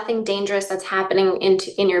there is nothing dangerous that's happening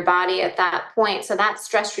in your body at that point. So that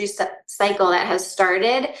stress-free cycle that has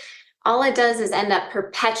started, all it does is end up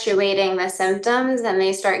perpetuating the symptoms, and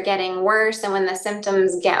they start getting worse. And when the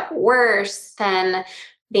symptoms get worse, then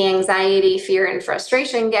the anxiety, fear, and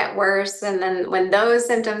frustration get worse. And then when those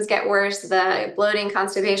symptoms get worse, the bloating,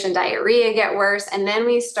 constipation, diarrhea get worse. And then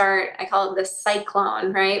we start, I call it the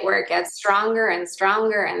cyclone, right? Where it gets stronger and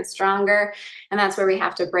stronger and stronger. And that's where we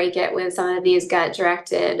have to break it with some of these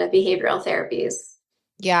gut-directed behavioral therapies.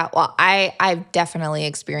 Yeah, well, I've definitely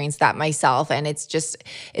experienced that myself, and it's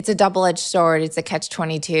a double-edged sword. It's a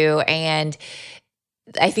catch-22, and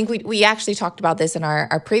I think we actually talked about this in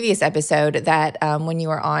our previous episode that when you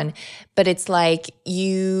were on, but it's like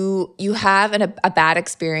you have a bad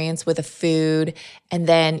experience with a food, and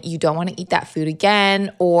then you don't want to eat that food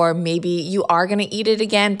again, or maybe you are going to eat it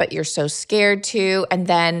again, but you're so scared to, and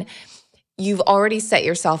then you've already set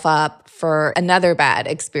yourself up for another bad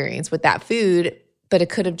experience with that food, but it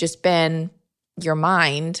could have just been your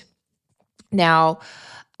mind. Now,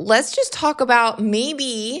 let's just talk about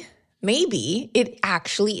maybe it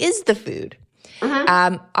actually is the food.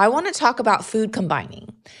 I want to talk about food combining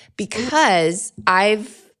because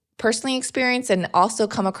I've personally experienced and also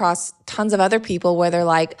come across tons of other people where they're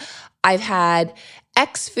like, I've had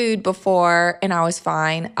X food before and I was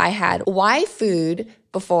fine. I had Y food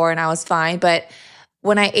before and I was fine, but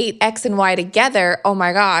when I ate X and Y together, oh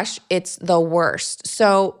my gosh, it's the worst.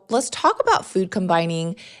 So let's talk about food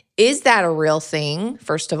combining. Is that a real thing,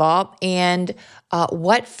 first of all? And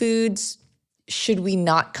what foods should we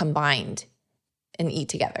not combine and eat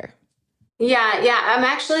together? Yeah. I'm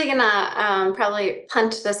actually gonna probably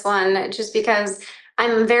punt this one just because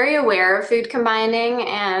I'm very aware of food combining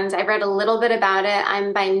and I've read a little bit about it.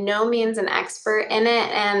 I'm by no means an expert in it.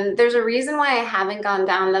 And there's a reason why I haven't gone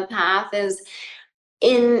down the path is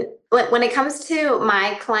when it comes to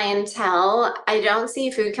my clientele, I don't see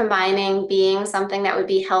food combining being something that would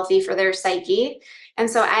be healthy for their psyche. And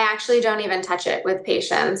so I actually don't even touch it with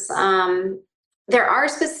patients. There are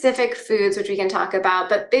specific foods which we can talk about,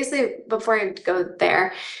 but basically, before I go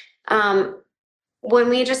there, when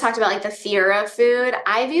we just talked about like the fear of food,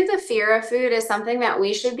 I view the fear of food as something that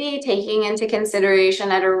we should be taking into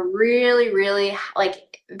consideration at a really, really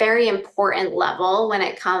like very important level when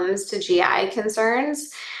it comes to GI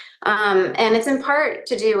concerns. And it's in part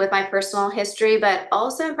to do with my personal history, but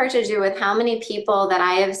also in part to do with how many people that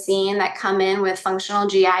I have seen that come in with functional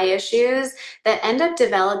GI issues that end up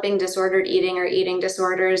developing disordered eating or eating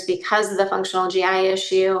disorders because of the functional GI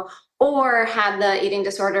issue, or had the eating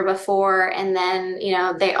disorder before, and then,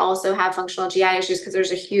 they also have functional GI issues because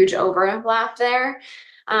there's a huge overlap there.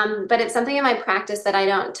 But it's something in my practice that I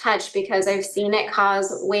don't touch because I've seen it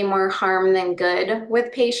cause way more harm than good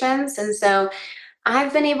with patients. And so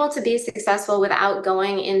I've been able to be successful without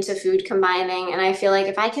going into food combining. And I feel like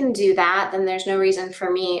if I can do that, then there's no reason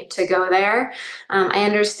for me to go there. I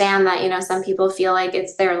understand that, some people feel like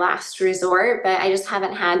it's their last resort, but I just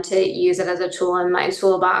haven't had to use it as a tool in my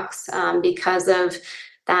toolbox because of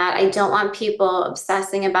that. I don't want people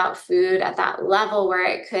obsessing about food at that level where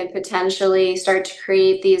it could potentially start to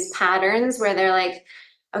create these patterns where they're like,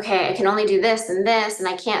 okay, I can only do this and this, and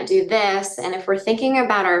I can't do this. And if we're thinking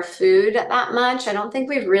about our food that much, I don't think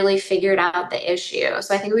we've really figured out the issue.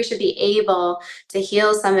 So I think we should be able to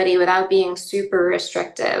heal somebody without being super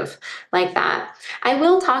restrictive like that. I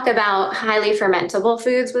will talk about highly fermentable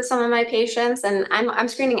foods with some of my patients, and I'm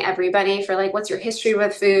screening everybody for like, what's your history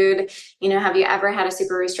with food? Have you ever had a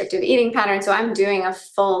super restrictive eating pattern? So I'm doing a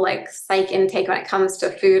full like psych intake when it comes to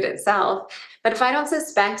food itself. But if I don't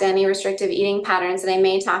suspect any restrictive eating patterns, then I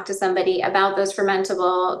may talk to somebody about those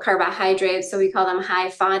fermentable carbohydrates. So we call them high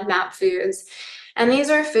FODMAP foods. And these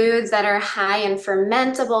are foods that are high in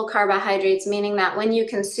fermentable carbohydrates, meaning that when you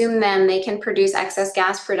consume them, they can produce excess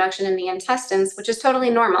gas production in the intestines, which is totally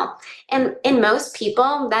normal. And in most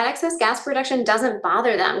people, that excess gas production doesn't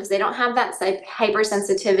bother them because they don't have that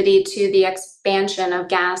hypersensitivity to the expansion of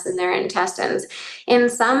gas in their intestines. In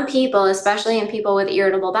some people, especially in people with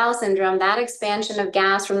irritable bowel syndrome, that expansion of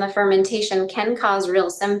gas from the fermentation can cause real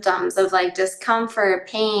symptoms of like discomfort,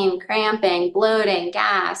 pain, cramping, bloating,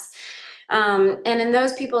 gas. And in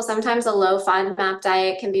those people, sometimes a low FODMAP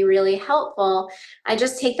diet can be really helpful. I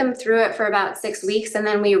just take them through it for about 6 weeks, and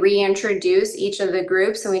then we reintroduce each of the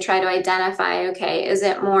groups and we try to identify, okay, is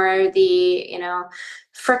it more the,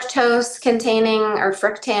 fructose containing or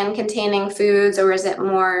fructan containing foods, or is it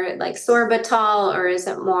more like sorbitol, or is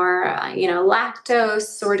it more, lactose?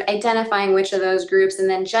 So we're identifying which of those groups and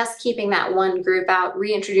then just keeping that one group out,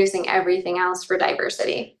 reintroducing everything else for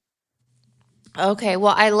diversity. Okay,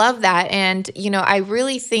 well, I love that. And, I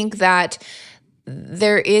really think that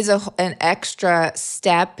there is an extra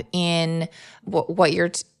step in what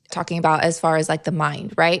you're talking about as far as like the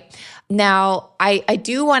mind, right? Now, I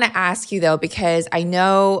do want to ask you though, because I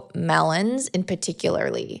know melons in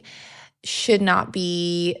particularly should not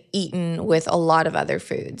be eaten with a lot of other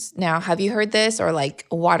foods. Now, have you heard this, or like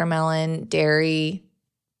watermelon, dairy,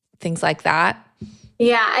 things like that?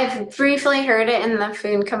 Yeah, I've briefly heard it in the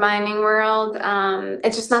food combining world.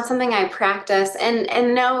 It's just not something I practice.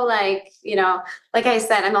 And no, like I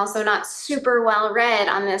said, I'm also not super well read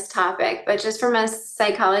on this topic, but just from a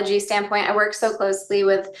psychology standpoint, I work so closely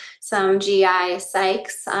with some GI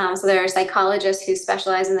psychs. So there are psychologists who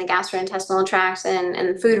specialize in the gastrointestinal tract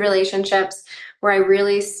and food relationships, where I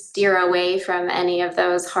really steer away from any of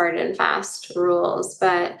those hard and fast rules.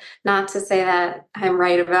 But not to say that I'm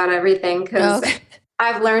right about everything, because Okay.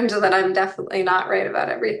 I've learned that I'm definitely not right about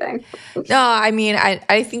everything. No, I mean,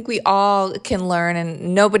 I think we all can learn,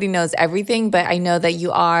 and nobody knows everything, but I know that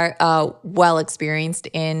you are well experienced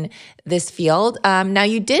in this field. Now,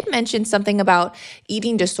 you did mention something about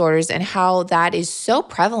eating disorders and how that is so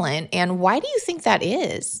prevalent. And why do you think that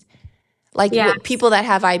is? Like Yeah. people that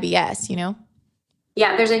have IBS?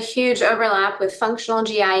 Yeah, there's a huge overlap with functional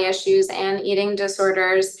GI issues and eating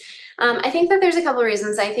disorders. I think that there's a couple of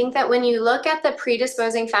reasons. I think that when you look at the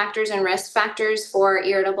predisposing factors and risk factors for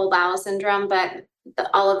irritable bowel syndrome, but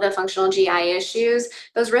all of the functional GI issues,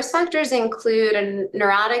 those risk factors include a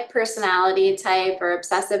neurotic personality type or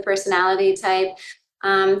obsessive personality type.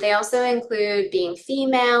 They also include being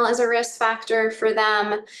female as a risk factor for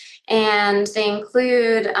them, and they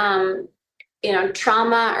include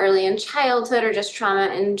trauma early in childhood, or just trauma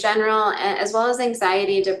in general, as well as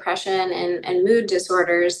anxiety, depression, and mood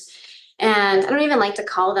disorders. And I don't even like to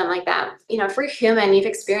call them like that. If we're human, you've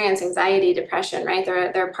experienced anxiety, depression, right?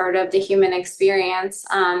 They're part of the human experience.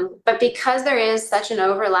 But because there is such an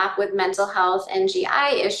overlap with mental health and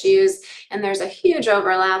GI issues, and there's a huge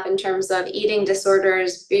overlap in terms of eating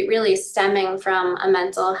disorders really stemming from a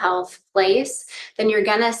mental health place, then you're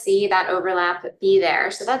going to see that overlap be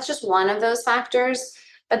there. So that's just one of those factors.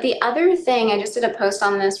 But the other thing, I just did a post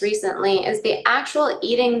on this recently, is the actual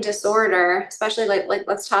eating disorder, especially like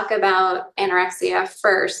let's talk about anorexia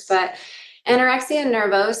first. But anorexia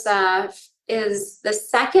nervosa is the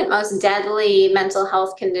second most deadly mental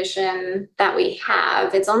health condition that we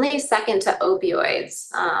have. It's only second to opioids,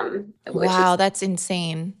 which is, Wow, that's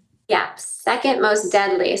insane. yeah, second most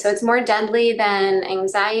deadly. So it's more deadly than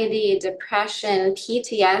anxiety, depression,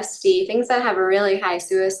 PTSD, things that have a really high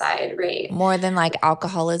suicide rate. More than like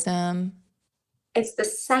alcoholism. It's the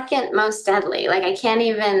second most deadly. Like, I can't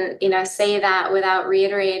even, say that without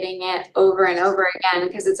reiterating it over and over again,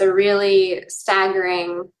 because it's a really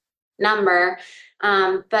staggering number.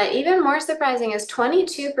 But even more surprising is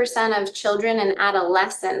 22% of children and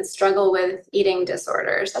adolescents struggle with eating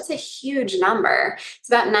disorders. That's a huge number. It's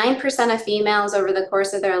about 9% of females over the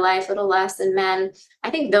course of their life, a little less than men.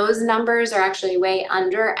 I think those numbers are actually way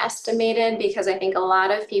underestimated, because I think a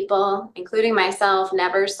lot of people, including myself,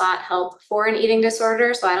 never sought help for an eating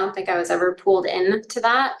disorder. So I don't think I was ever pulled into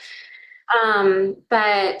that.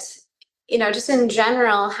 But just in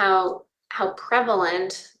general, how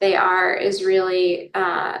prevalent they are is really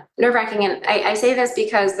nerve-wracking. And I say this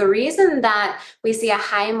because the reason that we see a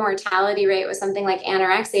high mortality rate with something like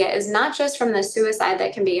anorexia is not just from the suicide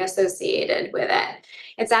that can be associated with it.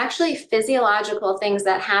 It's actually physiological things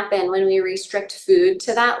that happen when we restrict food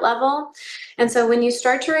to that level. And so when you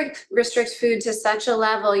start to restrict food to such a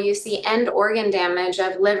level, you see end organ damage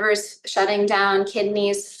of livers shutting down,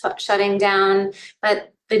 kidneys shutting down,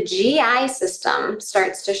 but the GI system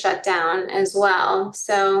starts to shut down as well.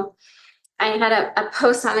 So I had a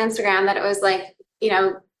post on Instagram that it was like,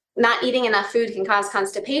 not eating enough food can cause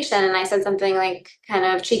constipation. And I said something like kind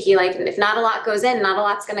of cheeky, like, if not a lot goes in, not a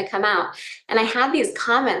lot's going to come out. And I had these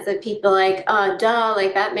comments of people like, oh, duh,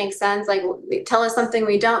 like that makes sense. Like, tell us something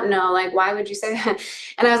we don't know. Like, why would you say that?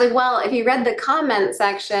 And I was like, well, if you read the comment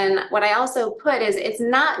section, what I also put is it's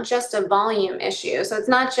not just a volume issue. So it's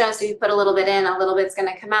not just if you put a little bit in, a little bit's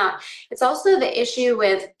going to come out. It's also the issue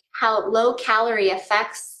with how low calorie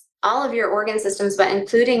affects all of your organ systems, but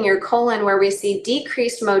including your colon, where we see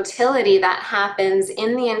decreased motility that happens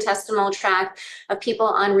in the intestinal tract of people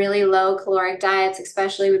on really low caloric diets,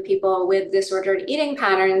 especially with people with disordered eating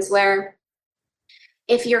patterns, where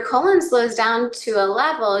if your colon slows down to a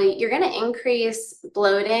level, you're going to increase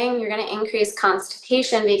bloating, you're going to increase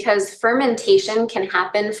constipation because fermentation can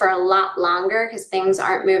happen for a lot longer because things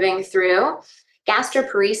aren't moving through.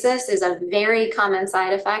 Gastroparesis is a very common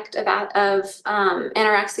side effect of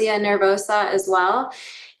anorexia nervosa as well.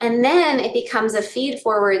 And then it becomes a feed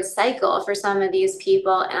forward cycle for some of these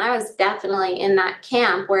people. And I was definitely in that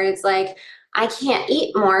camp where it's like, I can't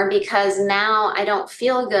eat more because now I don't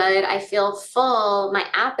feel good. I feel full. My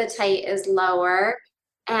appetite is lower.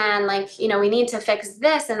 And like, we need to fix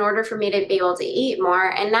this in order for me to be able to eat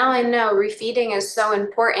more. And now I know refeeding is so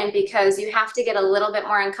important because you have to get a little bit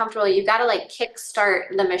more uncomfortable. You got to like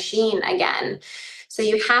kickstart the machine again. So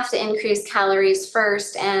you have to increase calories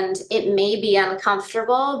first, and it may be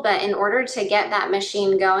uncomfortable, but in order to get that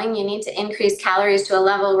machine going, you need to increase calories to a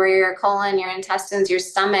level where your colon, your intestines, your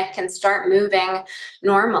stomach can start moving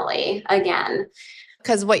normally again.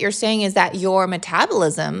 Because what you're saying is that your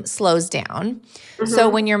metabolism slows down. So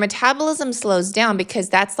Mm-hmm. when your metabolism slows down, because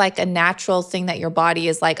that's like a natural thing that your body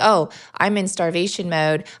is like, oh, I'm in starvation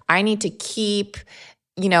mode. I need to keep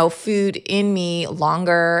food in me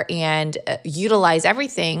longer and utilize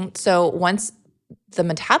everything. So once the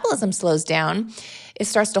metabolism slows down, it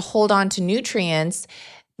starts to hold on to nutrients.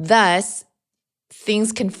 Thus,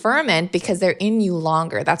 things can ferment because they're in you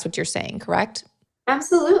longer. That's what you're saying, correct?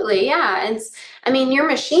 Absolutely. Yeah. Your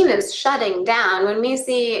machine is shutting down. When we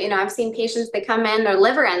see, I've seen patients that come in, their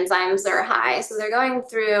liver enzymes are high. So they're going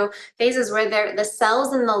through phases where the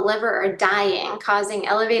cells in the liver are dying, causing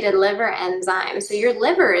elevated liver enzymes. So your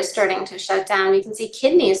liver is starting to shut down. You can see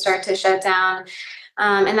kidneys start to shut down.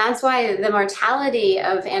 And that's why the mortality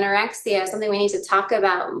of anorexia is something we need to talk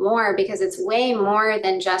about more because it's way more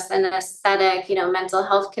than just an aesthetic, mental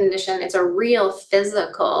health condition. It's a real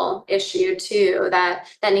physical issue too that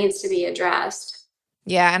needs to be addressed.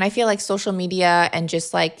 Yeah, and I feel like social media and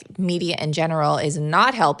just like media in general is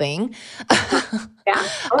not helping. Yeah,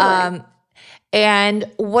 totally. um,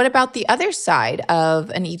 and what about the other side of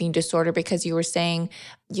an eating disorder? Because you were saying,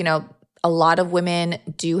 you know, a lot of women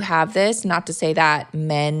do have this, not to say that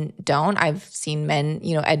men don't. I've seen men,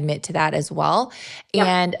 admit to that as well. Yep.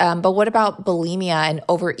 And, but what about bulimia and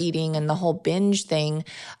overeating and the whole binge thing,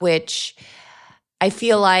 which I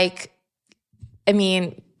feel like,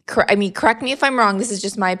 correct me if I'm wrong. This is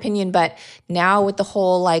just my opinion, but now with the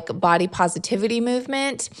whole like body positivity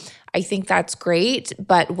movement, I think that's great.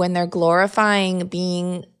 But when they're glorifying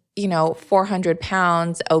being, 400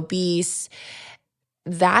 pounds obese,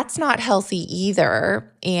 that's not healthy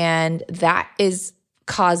either. And that is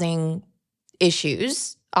causing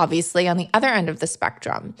issues, obviously, on the other end of the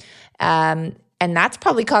spectrum. And that's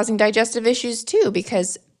probably causing digestive issues too,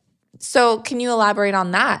 so can you elaborate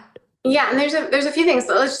on that? Yeah, and there's a few things,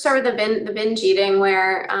 but let's just start with the binge eating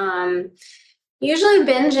where usually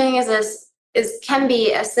binging can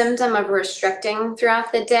be a symptom of restricting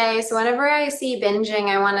throughout the day. So whenever I see binging,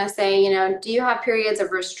 I want to say, do you have periods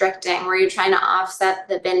of restricting where you're trying to offset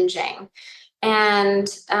the binging? And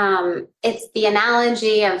it's the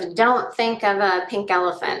analogy of don't think of a pink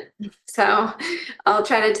elephant. So I'll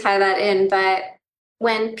try to tie that in. But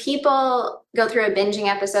when people go through a binging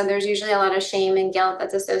episode, there's usually a lot of shame and guilt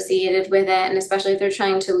that's associated with it. And especially if they're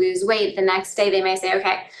trying to lose weight, the next day they may say,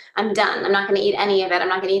 okay, I'm done. I'm not going to eat any of it. I'm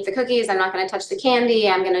not going to eat the cookies. I'm not going to touch the candy.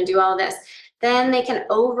 I'm going to do all this. Then they can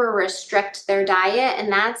over restrict their diet.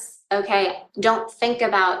 And that's okay. Don't think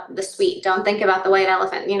about the sweet. Don't think about the white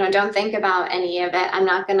elephant. Don't think about any of it. I'm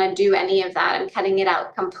not going to do any of that. I'm cutting it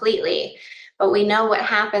out completely. But we know what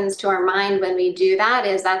happens to our mind when we do that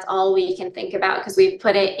is that's all we can think about because we've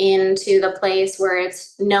put it into the place where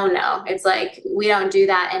it's no. It's like, we don't do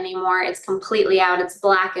that anymore. It's completely out. It's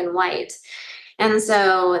black and white. And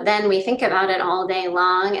so then we think about it all day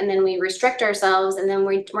long and then we restrict ourselves and then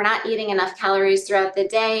we're not eating enough calories throughout the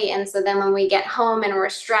day. And so then when we get home and we're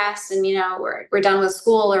stressed and, we're done with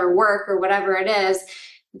school or work or whatever it is,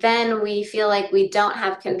 then we feel like we don't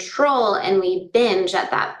have control and we binge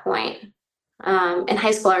at that point. In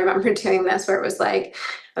high school, I remember doing this where it was like,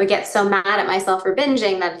 I would get so mad at myself for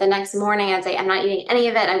binging that the next morning I'd say, I'm not eating any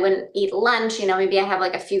of it. I wouldn't eat lunch. Maybe I have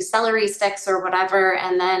like a few celery sticks or whatever.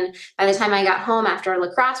 And then by the time I got home after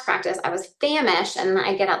lacrosse practice, I was famished and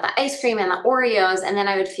I get out the ice cream and the Oreos. And then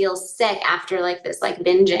I would feel sick after like this like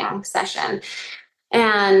binging session.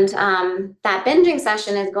 And that binging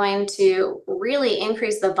session is going to really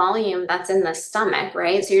increase the volume that's in the stomach,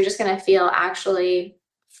 right? So you're just going to feel actually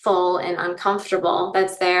full and uncomfortable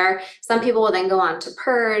that's there. Some people will then go on to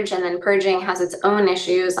purge, and then purging has its own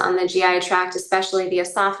issues on the GI tract, especially the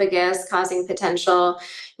esophagus, causing potential,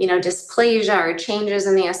 dysplasia or changes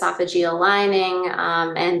in the esophageal lining,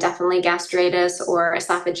 and definitely gastritis or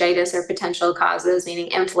esophagitis are potential causes, meaning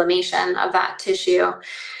inflammation of that tissue.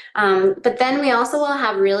 But then we also will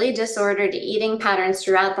have really disordered eating patterns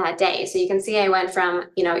throughout that day. So you can see I went from,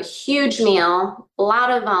 a huge meal, a lot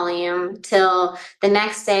of volume, till the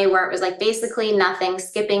next day where it was like basically nothing,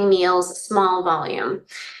 skipping meals, small volume.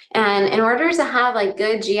 And in order to have like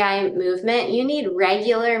good GI movement, you need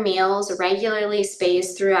regular meals, regularly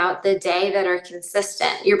spaced throughout the day that are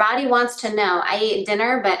consistent. Your body wants to know, I ate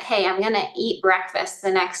dinner, but hey, I'm going to eat breakfast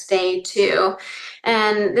the next day too.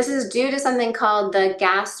 And this is due to something called the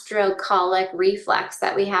gastrocolic reflex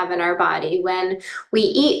that we have in our body. When we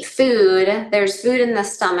eat food, there's food in the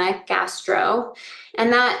stomach, gastro,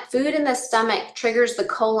 and that food in the stomach triggers the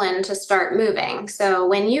colon to start moving. So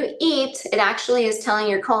when you eat, it actually is telling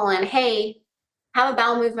your colon, hey, have a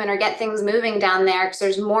bowel movement or get things moving down there because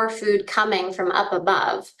there's more food coming from up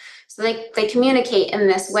above. So they communicate in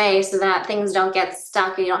this way so that things don't get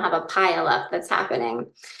stuck or you don't have a pile up that's happening.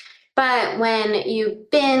 But when you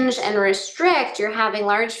binge and restrict, you're having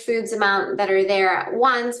large foods amount that are there at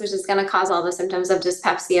once, which is going to cause all the symptoms of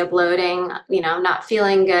dyspepsia, bloating, not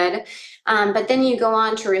feeling good. But then you go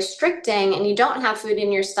on to restricting and you don't have food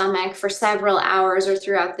in your stomach for several hours or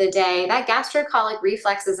throughout the day. That gastrocolic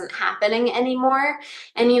reflex isn't happening anymore.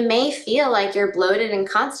 And you may feel like you're bloated and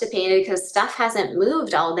constipated because stuff hasn't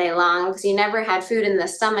moved all day long because you never had food in the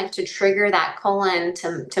stomach to trigger that colon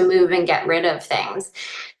to move and get rid of things.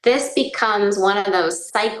 This becomes one of those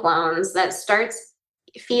cyclones that starts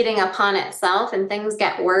feeding upon itself, and things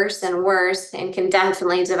get worse and worse and can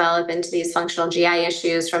definitely develop into these functional GI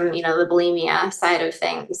issues from, the bulimia side of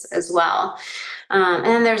things as well. And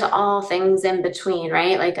then there's all things in between,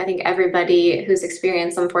 right? Like I think everybody who's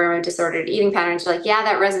experienced some form of disordered eating patterns are like, yeah,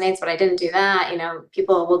 that resonates, but I didn't do that.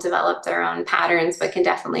 People will develop their own patterns, but can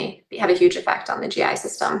definitely have a huge effect on the GI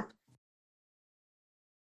system.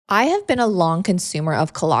 I have been a long consumer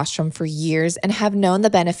of colostrum for years and have known the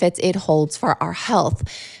benefits it holds for our health.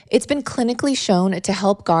 It's been clinically shown to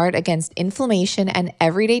help guard against inflammation and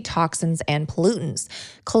everyday toxins and pollutants.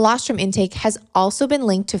 Colostrum intake has also been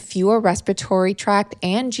linked to fewer respiratory tract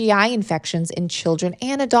and GI infections in children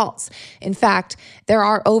and adults. In fact, there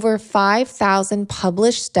are over 5,000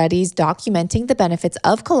 published studies documenting the benefits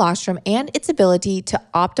of colostrum and its ability to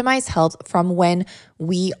optimize health from when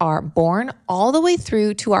we are born all the way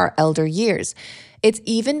through to our elder years. It's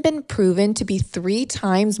even been proven to be 3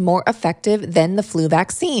 times more effective than the flu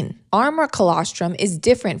vaccine. Armra colostrum is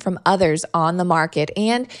different from others on the market,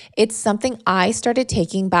 and it's something I started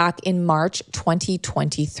taking back in March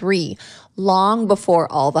 2023, long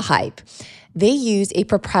before all the hype. They use a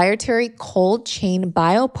proprietary cold chain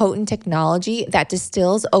biopotent technology that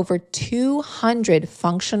distills over 200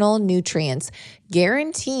 functional nutrients,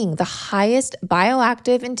 guaranteeing the highest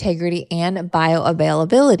bioactive integrity and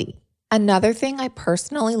bioavailability. Another thing I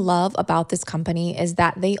personally love about this company is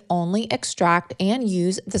that they only extract and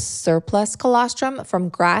use the surplus colostrum from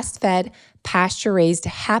grass-fed, pasture-raised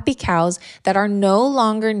happy cows that are no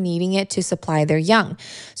longer needing it to supply their young.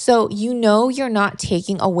 So you're not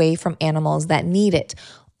taking away from animals that need it.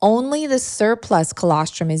 Only the surplus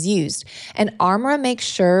colostrum is used, and Armra makes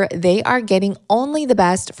sure they are getting only the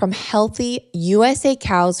best from healthy USA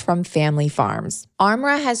cows from family farms.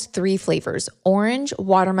 Armra has 3 flavors: orange,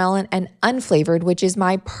 watermelon, and unflavored, which is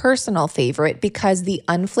my personal favorite because the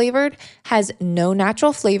unflavored has no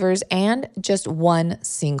natural flavors and just one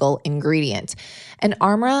single ingredient. And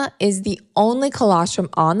Armra is the only colostrum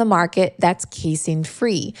on the market that's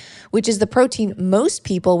casein-free, which is the protein most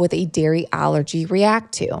people with a dairy allergy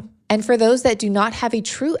react to. And for those that do not have a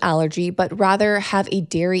true allergy, but rather have a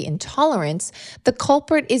dairy intolerance, the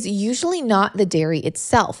culprit is usually not the dairy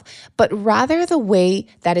itself, but rather the way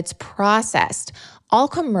that it's processed. All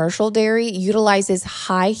commercial dairy utilizes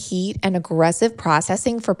high heat and aggressive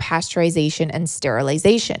processing for pasteurization and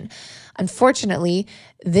sterilization. Unfortunately,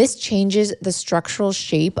 this changes the structural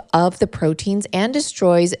shape of the proteins and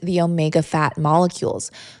destroys the omega fat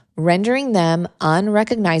molecules, rendering them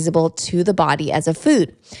unrecognizable to the body as a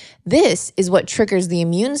food. This is what triggers the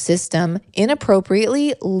immune system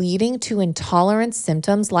inappropriately, leading to intolerance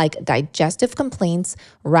symptoms like digestive complaints,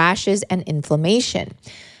 rashes, and inflammation.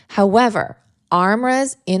 However,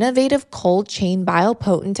 Armra's innovative cold chain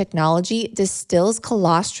biopotent technology distills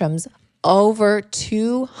colostrum's over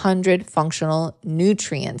 200 functional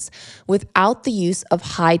nutrients without the use of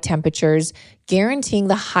high temperatures, guaranteeing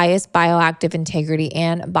the highest bioactive integrity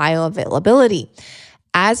and bioavailability.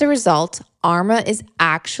 As a result, Arma is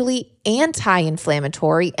actually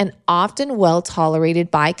anti-inflammatory and often well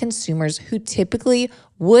tolerated by consumers who typically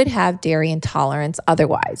would have dairy intolerance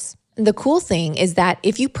otherwise. The cool thing is that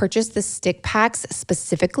if you purchase the stick packs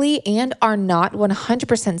specifically and are not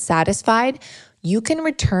 100% satisfied, you can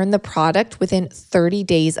return the product within 30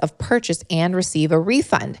 days of purchase and receive a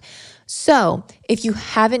refund. So, if you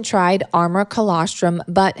haven't tried Armor Colostrum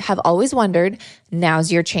but have always wondered,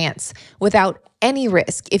 now's your chance without any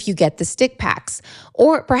risk if you get the stick packs.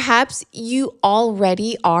 Or perhaps you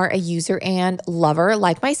already are a user and lover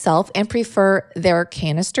like myself and prefer their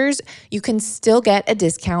canisters, you can still get a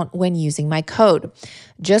discount when using my code.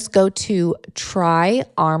 Just go to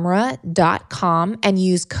tryarmra.com and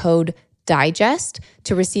use code DIGEST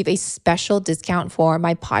to receive a special discount for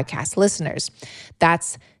my podcast listeners.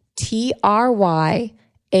 That's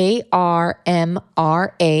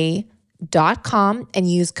tryarmra.com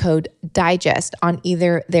and use code DIGEST on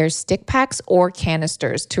either their stick packs or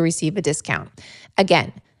canisters to receive a discount.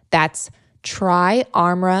 Again, that's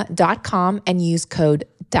tryarmra.com and use code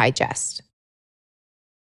DIGEST.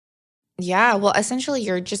 Yeah, well, essentially,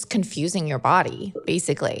 you're just confusing your body,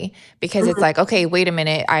 basically, because it's like, okay, wait a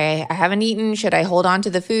minute, I haven't eaten. Should I hold on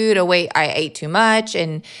to the food? Oh, wait, I ate too much.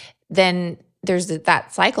 And then there's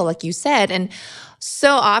that cycle, like you said. And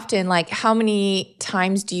so often, like, how many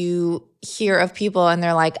times do you hear of people and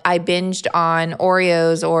they're like, I binged on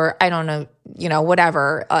Oreos or I don't know,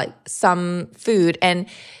 whatever, some food. And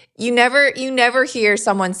you never hear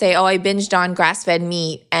someone say, oh, I binged on grass-fed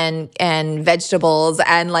meat and vegetables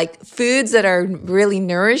and like foods that are really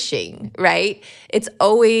nourishing, right? It's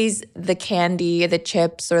always the candy, the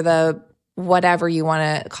chips, or the whatever you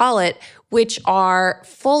want to call it, which are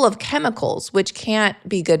full of chemicals, which can't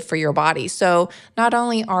be good for your body. So not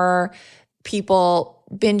only are people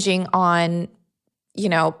binging on,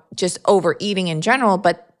 just overeating in general,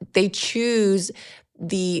 but they choose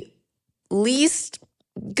the least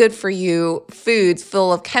good for you foods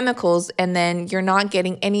full of chemicals, and then you're not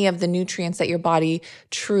getting any of the nutrients that your body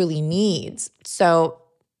truly needs. So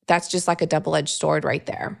that's just like a double-edged sword right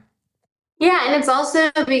there. Yeah, and it's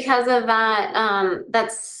also because of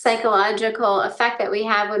that psychological effect that we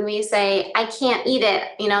have when we say, I can't eat it,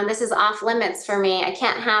 this is off limits for me. I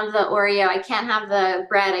can't have the Oreo, I can't have the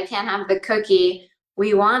bread, I can't have the cookie.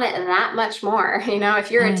 We want it that much more. If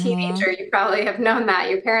you're a teenager, you probably have known that.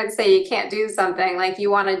 Your parents say you can't do something, like you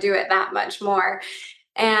want to do it that much more.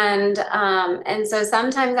 And so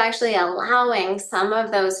sometimes actually allowing some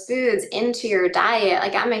of those foods into your diet,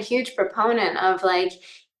 like I'm a huge proponent of like,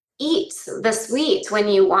 eat the sweets when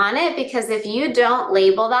you want it, because if you don't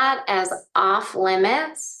label that as off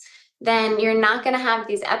limits, then you're not going to have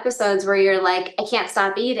these episodes where you're like, I can't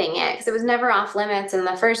stop eating it, because it was never off limits in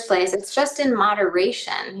the first place. It's just in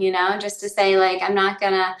moderation, just to say like, I'm not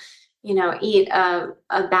going to, eat a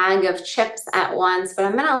bag of chips at once, but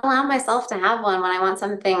I'm going to allow myself to have one when I want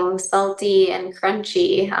something salty and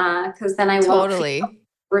crunchy, because then I won't feel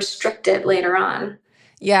restricted later on.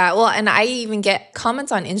 Yeah, well, and I even get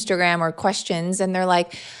comments on Instagram or questions, and they're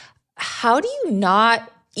like, how do you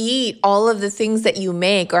not eat all of the things that you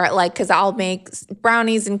make? Or like, because I'll make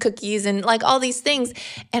brownies and cookies and like all these things.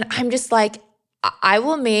 And I'm just like, I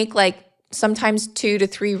will make like sometimes 2 to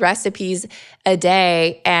 3 recipes a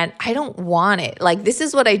day, and I don't want it. Like, this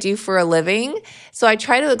is what I do for a living. So I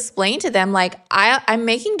try to explain to them, like, I'm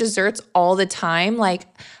making desserts all the time. Like,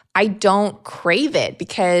 I don't crave it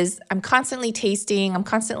because I'm constantly tasting. I'm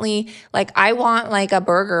constantly like, I want like a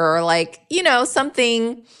burger or like,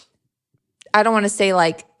 something. I don't want to say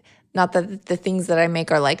like, not that the things that I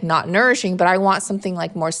make are like not nourishing, but I want something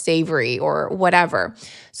like more savory or whatever.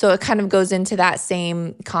 So it kind of goes into that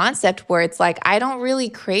same concept where it's like, I don't really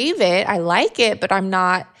crave it. I like it, but I'm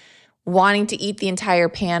not wanting to eat the entire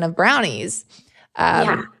pan of brownies.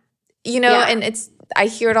 And I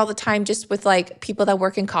hear it all the time just with like people that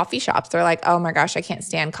work in coffee shops. They're like, oh my gosh, I can't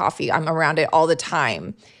stand coffee. I'm around it all the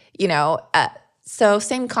time, so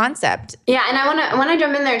same concept. Yeah, and I want to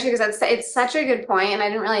jump in there too, because it's such a good point, and I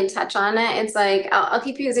didn't really touch on it. It's like I'll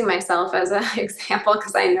keep using myself as an example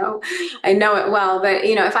because I know it well. But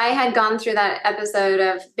if I had gone through that episode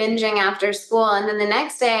of binging after school, and then the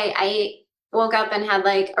next day I woke up and had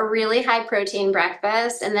like a really high protein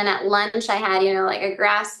breakfast, and then at lunch I had like a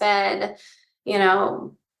grass fed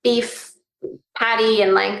beef patty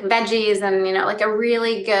and like veggies and like a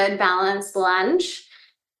really good balanced lunch,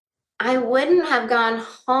 I wouldn't have gone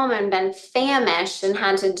home and been famished and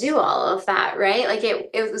had to do all of that, right? Like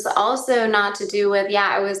it was also not to do with,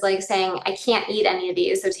 I was like saying, I can't eat any of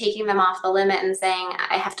these. So taking them off the limit and saying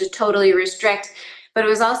I have to totally restrict. but it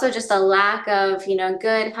was also just a lack of,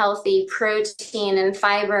 good, healthy protein and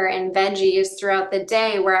fiber and veggies throughout the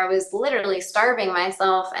day where I was literally starving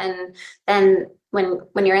myself. And then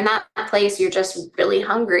when you're in that place, you're just really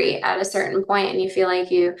hungry at a certain point and you feel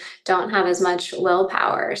like you don't have as much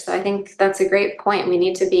willpower. So I think that's a great point. We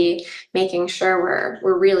need to be making sure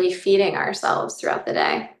we're really feeding ourselves throughout the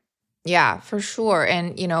day. Yeah, for sure.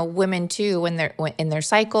 And, women too, when in their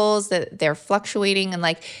cycles, that they're fluctuating and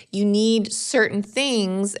like you need certain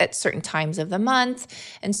things at certain times of the month.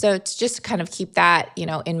 And so it's just kind of keep that,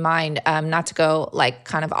 in mind, not to go like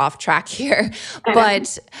kind of off track here.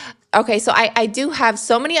 But okay, so I do have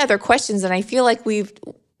so many other questions and I feel like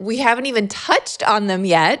we haven't even touched on them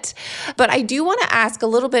yet, but I do want to ask a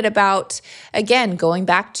little bit about, again, going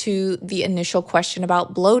back to the initial question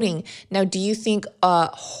about bloating. Now, do you think a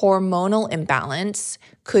hormonal imbalance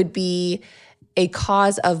could be a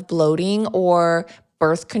cause of bloating or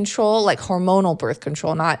birth control, like hormonal birth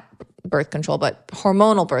control, not birth control, but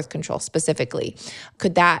hormonal birth control specifically?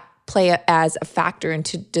 Could that play as a factor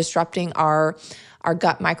into disrupting our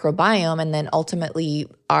gut microbiome and then ultimately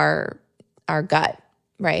our gut?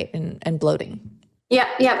 Right. And bloating. Yeah.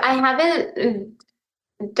 I haven't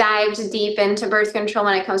dived deep into birth control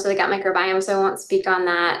when it comes to the gut microbiome, so I won't speak on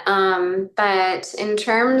that. But in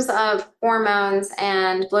terms of hormones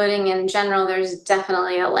and bloating in general, there's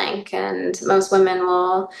definitely a link, and most women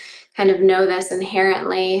will kind of know this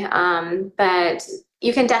inherently. But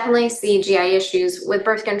you can definitely see GI issues with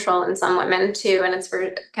birth control in some women too, and it's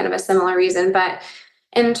for kind of a similar reason. But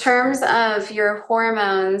in terms of your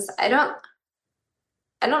hormones, I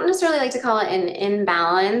don't necessarily like to call it an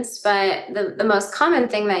imbalance, but the most common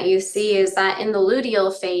thing that you see is that in the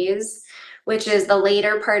luteal phase, which is the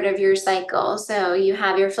later part of your cycle. So you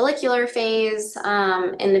have your follicular phase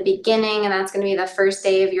in the beginning, and that's going to be the first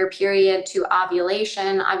day of your period to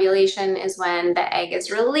ovulation. Ovulation is when the egg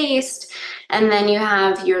is released. And then you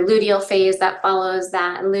have your luteal phase that follows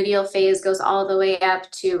that. And luteal phase goes all the way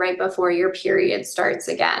up to right before your period starts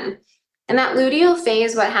again. In that luteal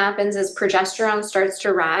phase, what happens is progesterone starts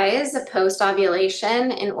to rise post ovulation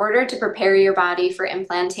in order to prepare your body for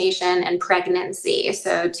implantation and pregnancy.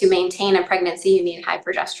 So, to maintain a pregnancy, you need high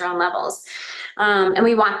progesterone levels. And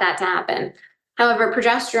we want that to happen. However,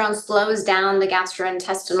 progesterone slows down the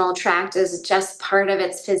gastrointestinal tract as just part of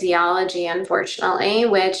its physiology, unfortunately,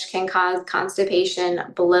 which can cause constipation,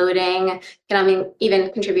 bloating, can even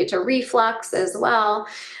contribute to reflux as well.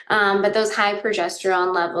 But those high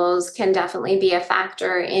progesterone levels can definitely be a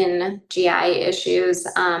factor in GI issues,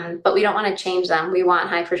 but we don't want to change them. We want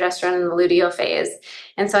high progesterone in the luteal phase.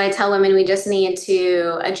 And so I tell women we just need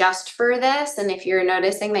to adjust for this. And if you're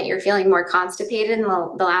noticing that you're feeling more constipated in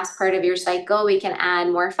the last part of your cycle, we can add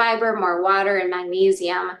more fiber, more water, and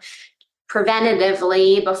magnesium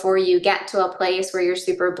preventatively before you get to a place where you're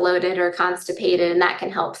super bloated or constipated, and that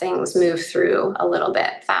can help things move through a little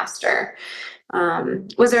bit faster.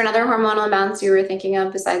 Was there another hormonal imbalance you were thinking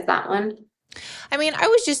of besides that one? I mean, I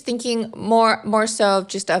was just thinking more so of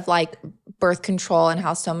just of like birth control and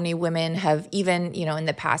how so many women have even, in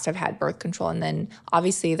the past have had birth control and then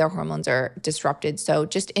obviously their hormones are disrupted. So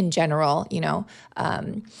just in general,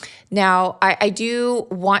 now I do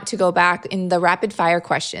want to go back in the rapid fire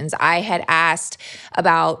questions. I had asked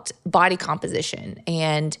about body composition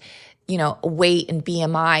and, weight and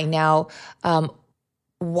BMI. Now,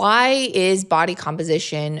 why is body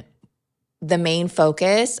composition the main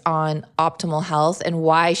focus on optimal health, and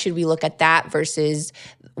why should we look at that versus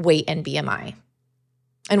weight and BMI?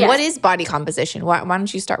 And what is body composition? Why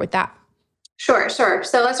don't you start with that? Sure.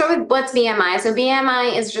 So let's start with what's BMI. So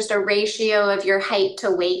BMI is just a ratio of your height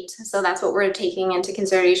to weight. So that's what we're taking into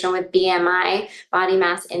consideration with BMI, body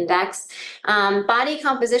mass index. Body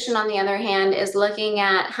composition, on the other hand, is looking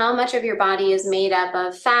at how much of your body is made up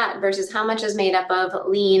of fat versus how much is made up of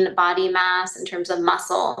lean body mass in terms of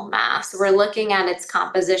muscle mass. We're looking at its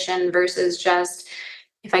composition versus just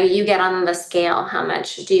if you get on the scale, how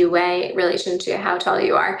much do you weigh in relation to how tall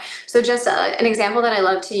you are? So just an example that I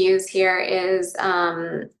love to use here is,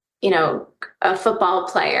 a football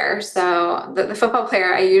player. So the football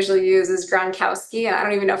player I usually use is Gronkowski, and I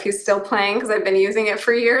don't even know if he's still playing because I've been using it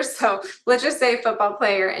for years. So let's just say football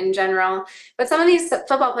player in general. But some of these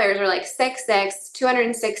football players are like 6'6",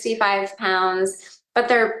 265 pounds, but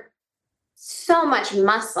they're so much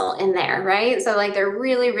muscle in there, right? So like they're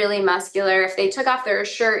really, really muscular. If they took off their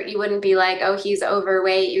shirt, you wouldn't be like, oh, he's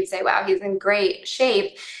overweight. You'd say, wow, he's in great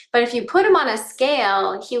shape. But if you put him on a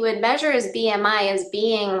scale, he would measure his BMI as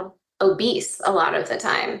being obese a lot of the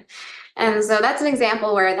time. And so that's an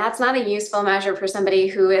example where that's not a useful measure for somebody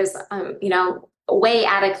who is, way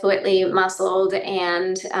adequately muscled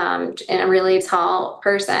and a really tall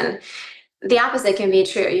person. The opposite can be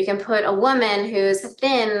true. You can put a woman who's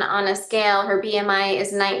thin on a scale, her BMI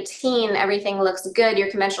is 19, everything looks good. Your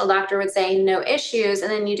conventional doctor would say no issues. And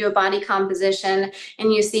then you do a body composition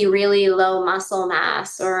and you see really low muscle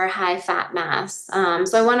mass or high fat mass.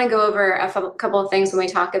 So I want to go over a couple of things when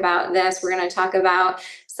we talk about this. We're going to talk about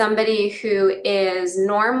somebody who is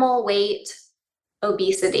normal weight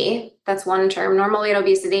obesity. That's one term, normal weight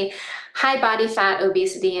obesity, high body fat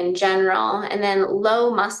obesity in general, and then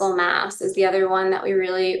low muscle mass is the other one that we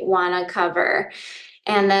really want to cover.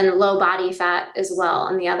 And then low body fat as well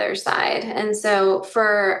on the other side. And so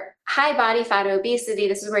for high body fat obesity,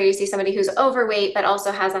 this is where you see somebody who's overweight but also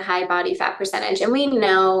has a high body fat percentage. And we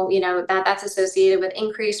know, that that's associated with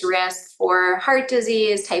increased risk for heart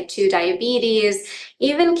disease, type 2 diabetes,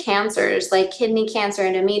 even cancers like kidney cancer,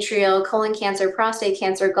 endometrial, colon cancer, prostate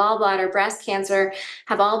cancer, gallbladder, breast cancer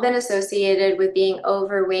have all been associated with being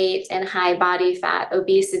overweight and high body fat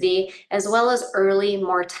obesity, as well as early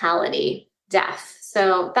mortality, death.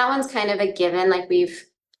 So that one's kind of a given, like we've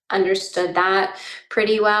understood that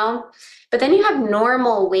pretty well. But then you have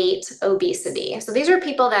normal weight obesity. So these are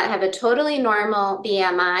people that have a totally normal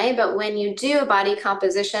BMI, but when you do a body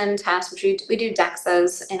composition test, which we do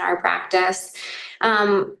DEXAs in our practice,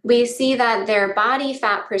 we see that their body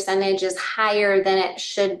fat percentage is higher than it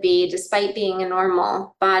should be, despite being a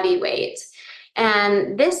normal body weight.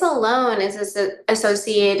 And this alone is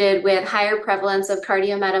associated with higher prevalence of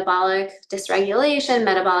cardiometabolic dysregulation,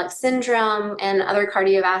 metabolic syndrome, and other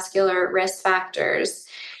cardiovascular risk factors.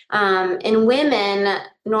 In women,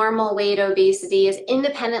 normal weight obesity is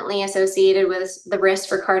independently associated with the risk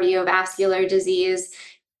for cardiovascular disease,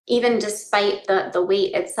 even despite the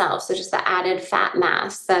weight itself. So just the added fat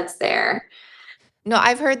mass that's there. No,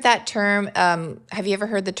 I've heard that term. Have you ever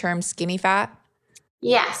heard the term skinny fat?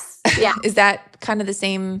 Yes. Yeah. Is that kind of the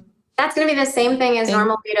same That's going to be the same thing as thing?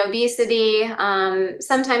 normal weight obesity.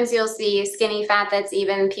 Sometimes you'll see skinny fat that's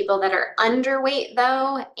even people that are underweight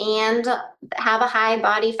though, and have a high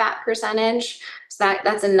body fat percentage. So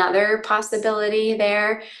that's another possibility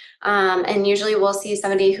there. And usually we'll see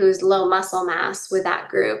somebody who's low muscle mass with that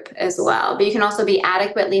group as well. But you can also be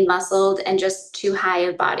adequately muscled and just too high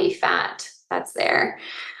of body fat that's there.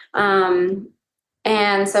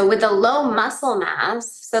 And so with the low muscle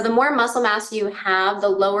mass, so the more muscle mass you have, the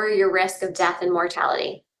lower your risk of death and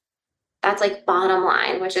mortality. That's like bottom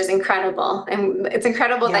line, which is incredible. And it's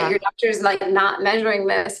incredible that your doctor's like not measuring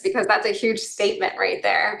this, because that's a huge statement right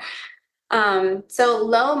there. So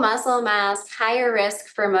low muscle mass, higher risk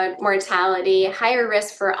for mortality, higher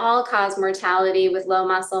risk for all-cause mortality with low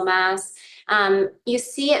muscle mass. You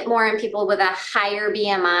see it more in people with a higher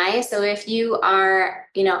BMI. So if you are,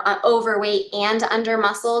 overweight and under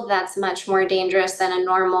muscled, that's much more dangerous than a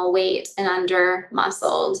normal weight and under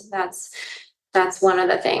muscled. That's one of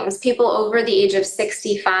the things. People over the age of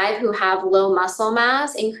 65 who have low muscle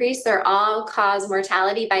mass increase their all-cause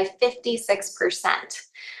mortality by 56%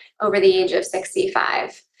 over the age of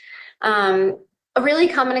 65. A really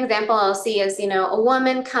common example I'll see is, a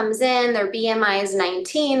woman comes in, their BMI is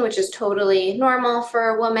 19, which is totally normal for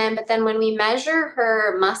a woman. But then when we measure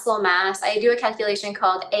her muscle mass, I do a calculation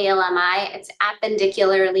called ALMI. It's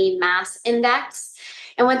appendicular lean mass index.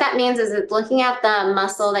 And what that means is it's looking at the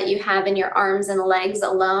muscle that you have in your arms and legs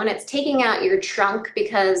alone. It's taking out your trunk,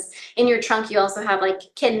 because in your trunk you also have like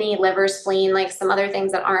kidney, liver, spleen, like some other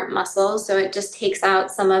things that aren't muscles. So it just takes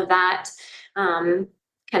out some of that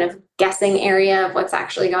kind of guessing area of what's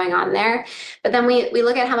actually going on there. But then we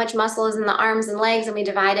look at how much muscle is in the arms and legs, and we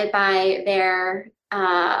divide it by their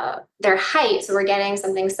height. So we're getting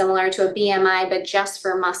something similar to a BMI, but just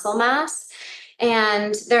for muscle mass.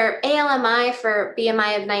 And their ALMI for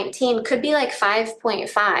BMI of 19 could be like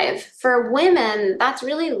 5.5. For women, that's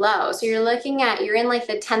really low. So you're in like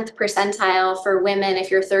the 10th percentile for women if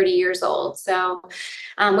you're 30 years old. So,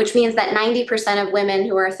 which means that 90% of women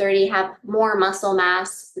who are 30 have more muscle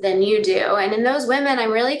mass than you do. And in those women,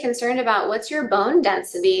 I'm really concerned about what's your bone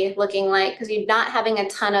density looking like, because you're not having a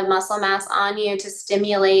ton of muscle mass on you to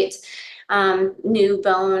stimulate new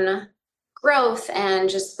bone growth and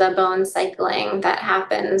just the bone cycling that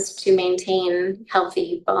happens to maintain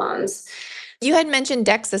healthy bones. You had mentioned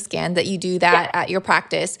DEXA scan, that you do that at your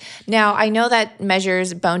practice. Now, I know that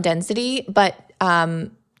measures bone density, but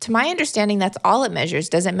to my understanding, that's all it measures.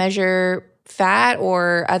 Does it measure fat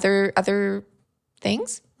or other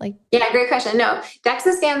things? Yeah, great question. No,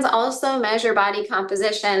 DEXA scans also measure body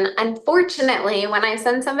composition. Unfortunately, when I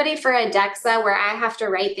send somebody for a DEXA where I have to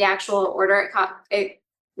write the actual order, it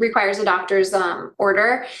requires a doctor's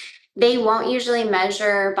order. They won't usually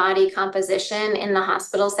measure body composition in the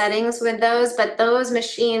hospital settings with those, but those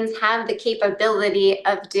machines have the capability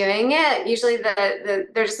of doing it. Usually they're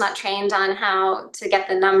just not trained on how to get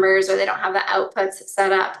the numbers, or they don't have the outputs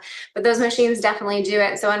set up. But those machines definitely do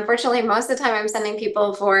it. So unfortunately, most of the time I'm sending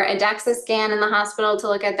people for a DEXA scan in the hospital to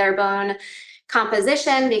look at their bone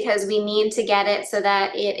composition, because we need to get it so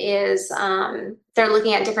that it is, they're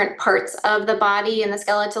looking at different parts of the body in the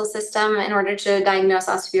skeletal system in order to diagnose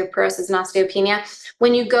osteoporosis and osteopenia.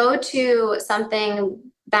 When you go to something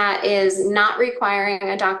that is not requiring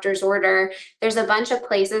a doctor's order, there's a bunch of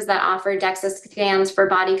places that offer DEXA scans for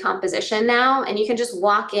body composition now, and you can just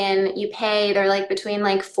walk in, you pay, they're like between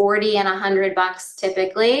like 40 and $100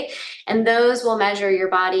 typically, and those will measure your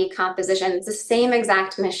body composition. It's the same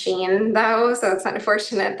exact machine though, so it's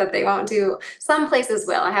unfortunate that they won't do, some places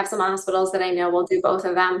will. I have some hospitals that I know will do both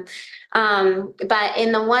of them. But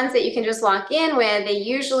in the ones that you can just walk in with, they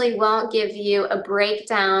usually won't give you a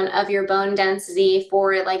breakdown of your bone density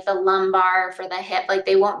for like the lumbar, for the hip. Like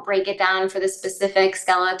they won't break it down for the specific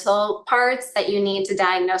skeletal parts that you need to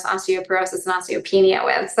diagnose osteoporosis and osteopenia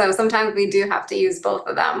with. So sometimes we do have to use both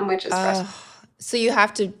of them, which is frustrating. So you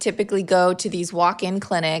have to typically go to these walk-in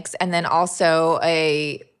clinics and then also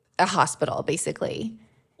a hospital, basically.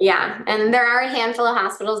 Yeah, and there are a handful of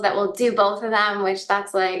hospitals that will do both of them, which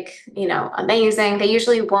that's like, amazing. They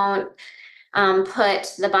usually won't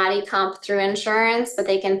put the body comp through insurance, but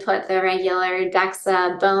they can put the regular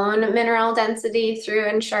DEXA bone mineral density through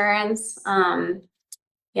insurance.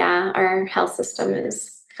 Yeah, our health system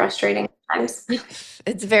is frustrating sometimes.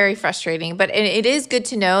 It's very frustrating, but it is good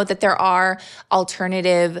to know that there are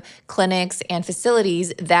alternative clinics and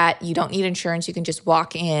facilities that you don't need insurance. You can just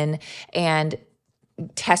walk in and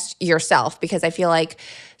test yourself, because I feel like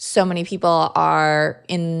so many people are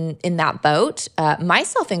in that boat,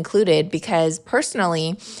 myself included, because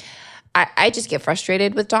personally, I just get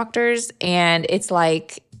frustrated with doctors, and it's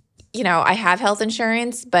like, I have health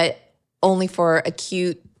insurance, but only for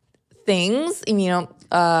acute things.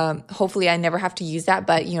 Hopefully I never have to use that,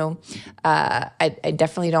 but I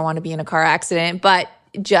definitely don't want to be in a car accident, but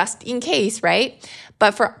just in case, right?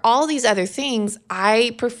 But for all these other things,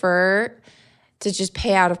 I prefer to just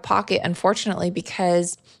pay out of pocket, unfortunately,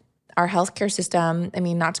 because our healthcare system,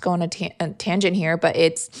 not to go on a tangent here, but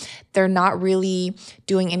they're not really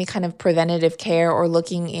doing any kind of preventative care or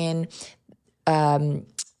looking in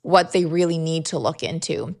what they really need to look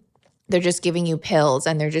into. They're just giving you pills,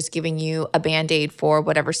 and they're just giving you a Band-Aid for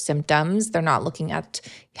whatever symptoms. They're not looking at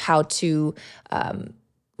how to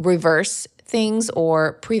reverse things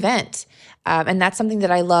or prevent. And that's something that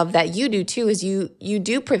I love that you do too, is you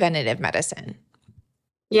do preventative medicine.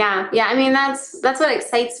 Yeah. That's what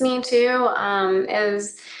excites me too,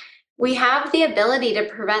 is we have the ability to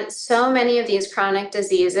prevent so many of these chronic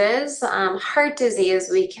diseases. Heart disease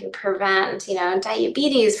we can prevent,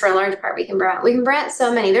 diabetes for a large part we can prevent. We can prevent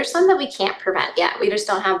so many. There's some that we can't prevent yet. We just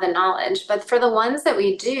don't have the knowledge. But for the ones that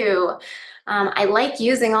we do, I like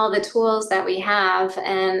using all the tools that we have.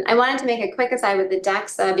 And I wanted to make a quick aside with the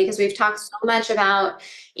DEXA, because we've talked so much about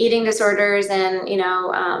eating disorders and,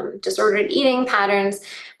 disordered eating patterns.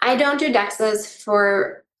 I don't do DEXAs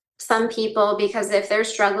for some people, because if they're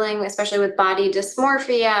struggling, especially with body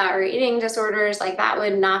dysmorphia or eating disorders, like that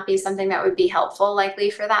would not be something that would be helpful likely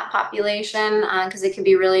for that population, because it can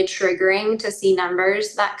be really triggering to see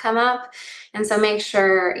numbers that come up. And so make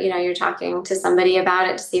sure, you're talking to somebody about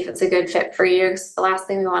it to see if it's a good fit for you, because the last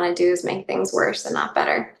thing we want to do is make things worse and not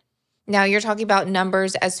better. Now you're talking about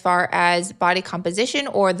numbers as far as body composition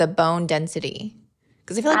or the bone density?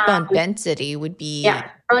 Because I feel like bone density would be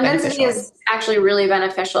bone density is actually really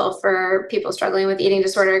beneficial for people struggling with eating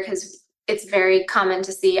disorder, because it's very common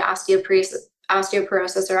to see osteoporosis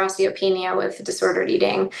or osteopenia with disordered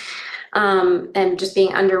eating, and just being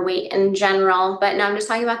underweight in general. But no, I'm just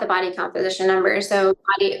talking about the body composition numbers. So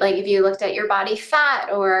like if you looked at your body fat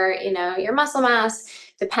or, your muscle mass,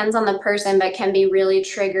 depends on the person, but can be really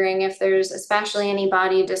triggering if there's especially any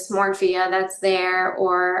body dysmorphia that's there,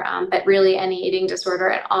 or but really any eating disorder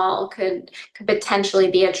at all could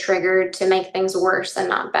potentially be a trigger to make things worse and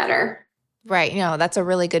not better. Right. That's a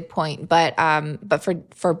really good point. But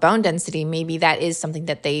for bone density, maybe that is something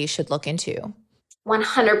that they should look into.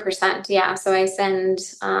 100%. Yeah. So I send,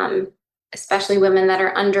 especially women that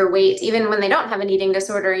are underweight, even when they don't have an eating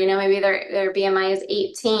disorder, maybe their BMI is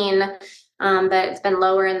 18, but it's been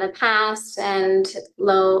lower in the past, and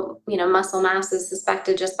low, muscle mass is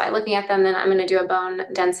suspected just by looking at them, then I'm going to do a bone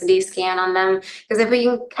density scan on them. Because if we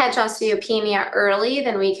can catch osteopenia early,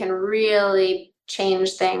 then we can really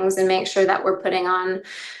change things and make sure that we're putting on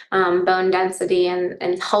bone density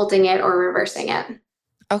and halting it or reversing it.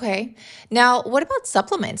 Okay. Now, what about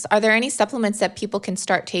supplements? Are there any supplements that people can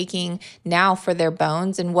start taking now for their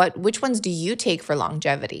bones? And which ones do you take for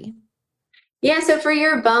longevity? Yeah, so for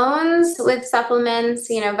your bones with supplements,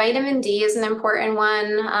 vitamin D is an important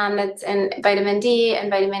one. And vitamin D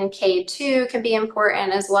and vitamin K2 can be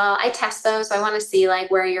important as well. I test those, so I want to see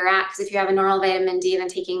like where you're at, because if you have a normal vitamin D, then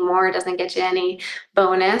taking more doesn't get you any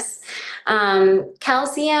bonus.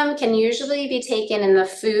 Calcium can usually be taken in the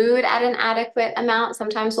food at an adequate amount.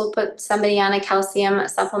 Sometimes we'll put somebody on a calcium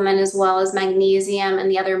supplement, as well as magnesium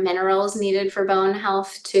and the other minerals needed for bone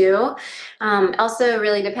health too. Also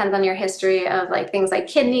really depends on your history of like things like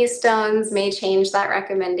kidney stones may change that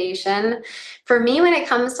recommendation. For me, when it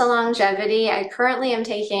comes to longevity, I currently am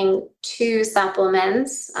taking two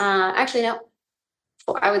supplements. Actually, no,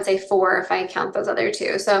 four, I would say four if I count those other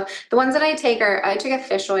two. So the ones that I take I take a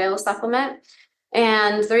fish oil supplement.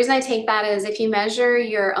 And the reason I take that is if you measure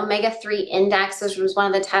your omega-3 index, which was one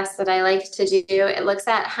of the tests that I like to do, it looks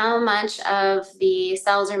at how much of the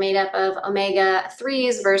cells are made up of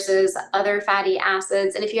omega-3s versus other fatty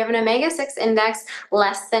acids. And if you have an omega-6 index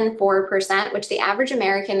less than 4%, which the average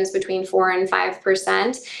American is between 4 and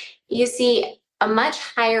 5%, you see a much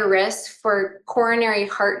higher risk for coronary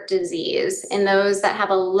heart disease in those that have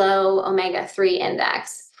a low omega-3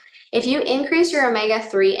 index. If you increase your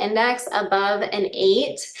omega-3 index above an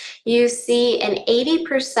 8, you see an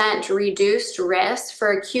 80% reduced risk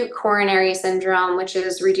for acute coronary syndrome, which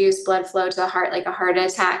is reduced blood flow to the heart, like a heart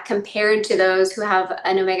attack, compared to those who have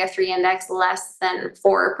an omega-3 index less than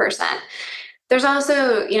 4%. There's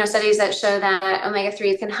also, studies that show that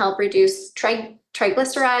omega-3s can help reduce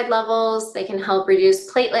triglyceride levels. They can help reduce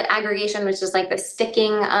platelet aggregation, which is like the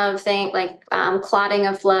sticking of things, like clotting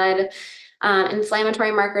of blood.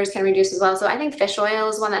 Inflammatory markers can reduce as well. So I think fish oil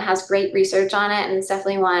is one that has great research on it, and it's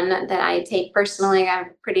definitely one that I take personally. I have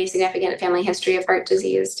a pretty significant family history of heart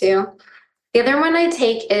disease too. The other one I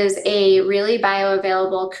take is a really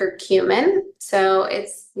bioavailable curcumin. So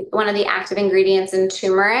it's one of the active ingredients in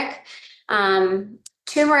turmeric.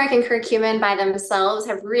 Turmeric and curcumin by themselves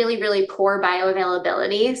have really, really poor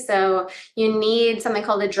bioavailability. So you need something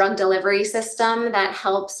called a drug delivery system that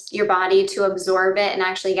helps your body to absorb it and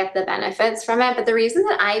actually get the benefits from it. But the reason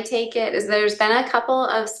that I take it is there's been a couple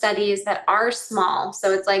of studies that are small.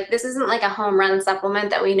 So it's like, this isn't like a home run supplement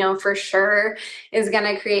that we know for sure is going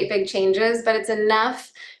to create big changes, but it's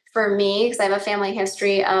enough for me, because I have a family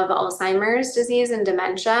history of Alzheimer's disease and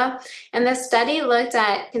dementia. And the study looked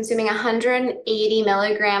at consuming 180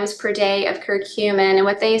 milligrams per day of curcumin. And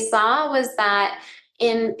what they saw was that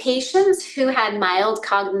in patients who had mild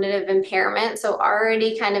cognitive impairment, so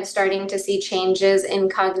already kind of starting to see changes in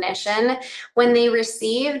cognition, when they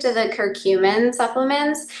received the curcumin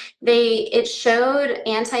supplements, it showed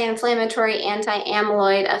anti-inflammatory,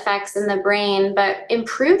 anti-amyloid effects in the brain, but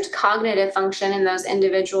improved cognitive function in those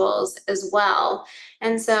individuals as well.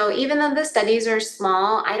 And so even though the studies are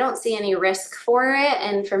small, I don't see any risk for it.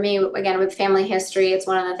 And for me, again, with family history, it's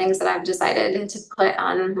one of the things that I've decided to put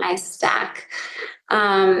on my stack.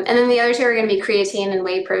 And then the other two are going to be creatine and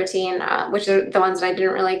whey protein, which are the ones that I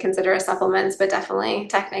didn't really consider as supplements, but definitely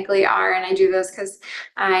technically are. And I do those because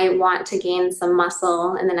I want to gain some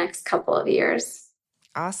muscle in the next couple of years.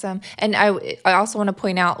 Awesome. And I also want to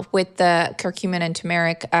point out with the curcumin and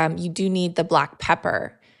turmeric, you do need the black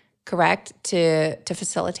pepper, correct, to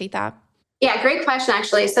facilitate that? Yeah, great question,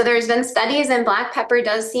 actually. So there's been studies, and black pepper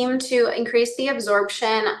does seem to increase the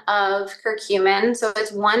absorption of curcumin. So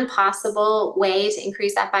it's one possible way to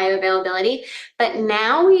increase that bioavailability. But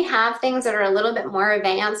now we have things that are a little bit more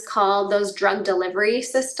advanced called those drug delivery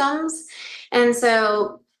systems. And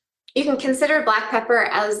so you can consider black pepper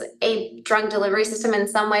as a drug delivery system in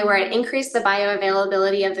some way, where it increased the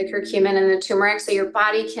bioavailability of the curcumin and the turmeric, so your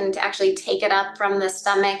body can actually take it up from the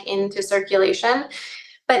stomach into circulation.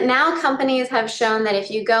 But now companies have shown that if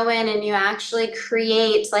you go in and you actually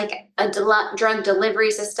create like a drug delivery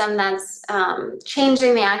system that's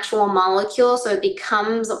changing the actual molecule so it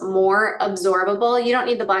becomes more absorbable, you don't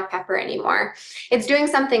need the black pepper anymore. It's doing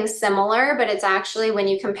something similar, but it's actually, when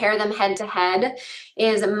you compare them head to head,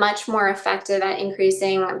 is much more effective at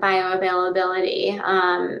increasing bioavailability.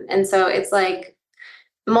 And so it's like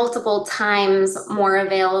multiple times more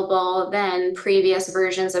available than previous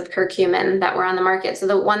versions of curcumin that were on the market. So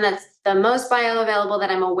the one that's the most bioavailable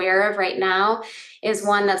that I'm aware of right now is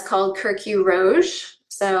one that's called Roche.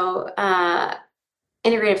 So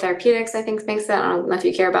Integrative Therapeutics, I think, makes it. I don't know if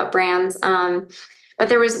you care about brands. But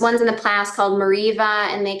there was ones in the past called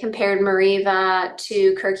Meriva, and they compared Meriva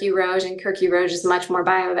to Roche, and Roche is much more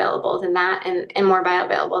bioavailable than that, and more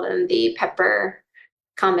bioavailable than the pepper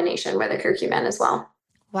combination with the curcumin as well.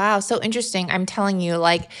 Wow, so interesting. I'm telling you,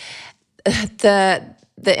 like the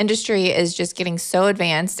industry is just getting so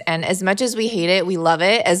advanced, and as much as we hate it, we love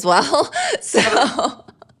it as well. So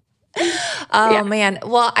Yeah. oh man.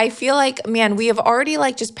 Well, I feel like, man, we have already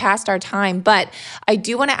like just passed our time, but I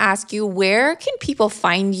do want to ask you, where can people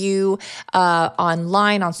find you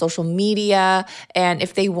online, on social media, and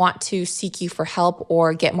if they want to seek you for help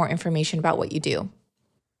or get more information about what you do?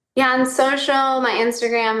 Yeah, on social, my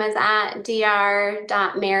Instagram is at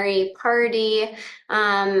dr.marypardee.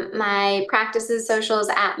 My practice's social is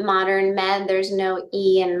at Modern Med. There's no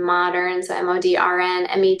E in modern, so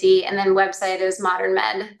MODRNMED. And then website is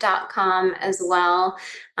modernmed.com as well.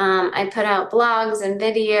 I put out blogs and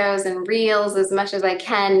videos and reels as much as I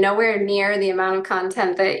can, nowhere near the amount of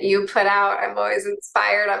content that you put out. I'm always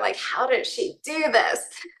inspired. I'm like, how did she do this?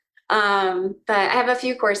 But I have a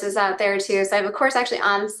few courses out there too. So I have a course actually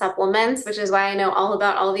on supplements, which is why I know all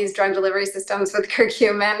about all these drug delivery systems with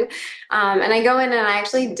curcumin. And I go in and I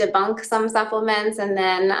actually debunk some supplements, and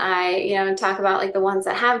then I talk about like the ones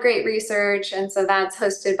that have great research. And so that's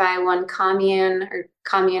hosted by One Commune, or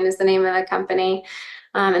Commune is the name of the company.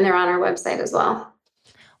 And they're on our website as well.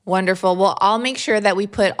 Wonderful. Well, I'll make sure that we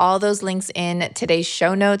put all those links in today's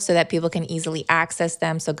show notes so that people can easily access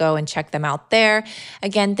them. So go and check them out there.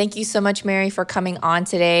 Again, thank you so much, Mary, for coming on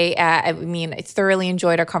today. I thoroughly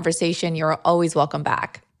enjoyed our conversation. You're always welcome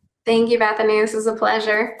back. Thank you, Bethany. This was a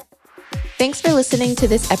pleasure. Thanks for listening to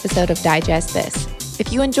this episode of Digest This.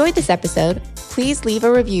 If you enjoyed this episode, please leave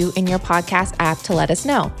a review in your podcast app to let us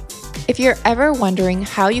know. If you're ever wondering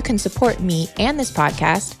how you can support me and this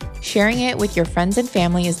podcast, sharing it with your friends and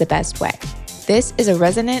family is the best way. This is a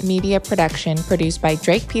Resonant Media production produced by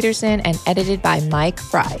Drake Peterson and edited by Mike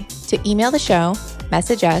Fry. To email the show,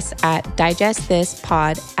 message us at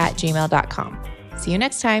digestthispod@gmail.com. See you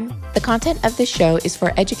next time. The content of this show is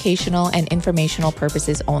for educational and informational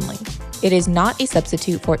purposes only. It is not a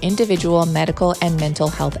substitute for individual medical and mental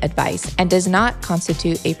health advice and does not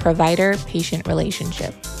constitute a provider-patient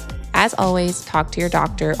relationship. As always, talk to your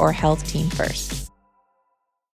doctor or health team first.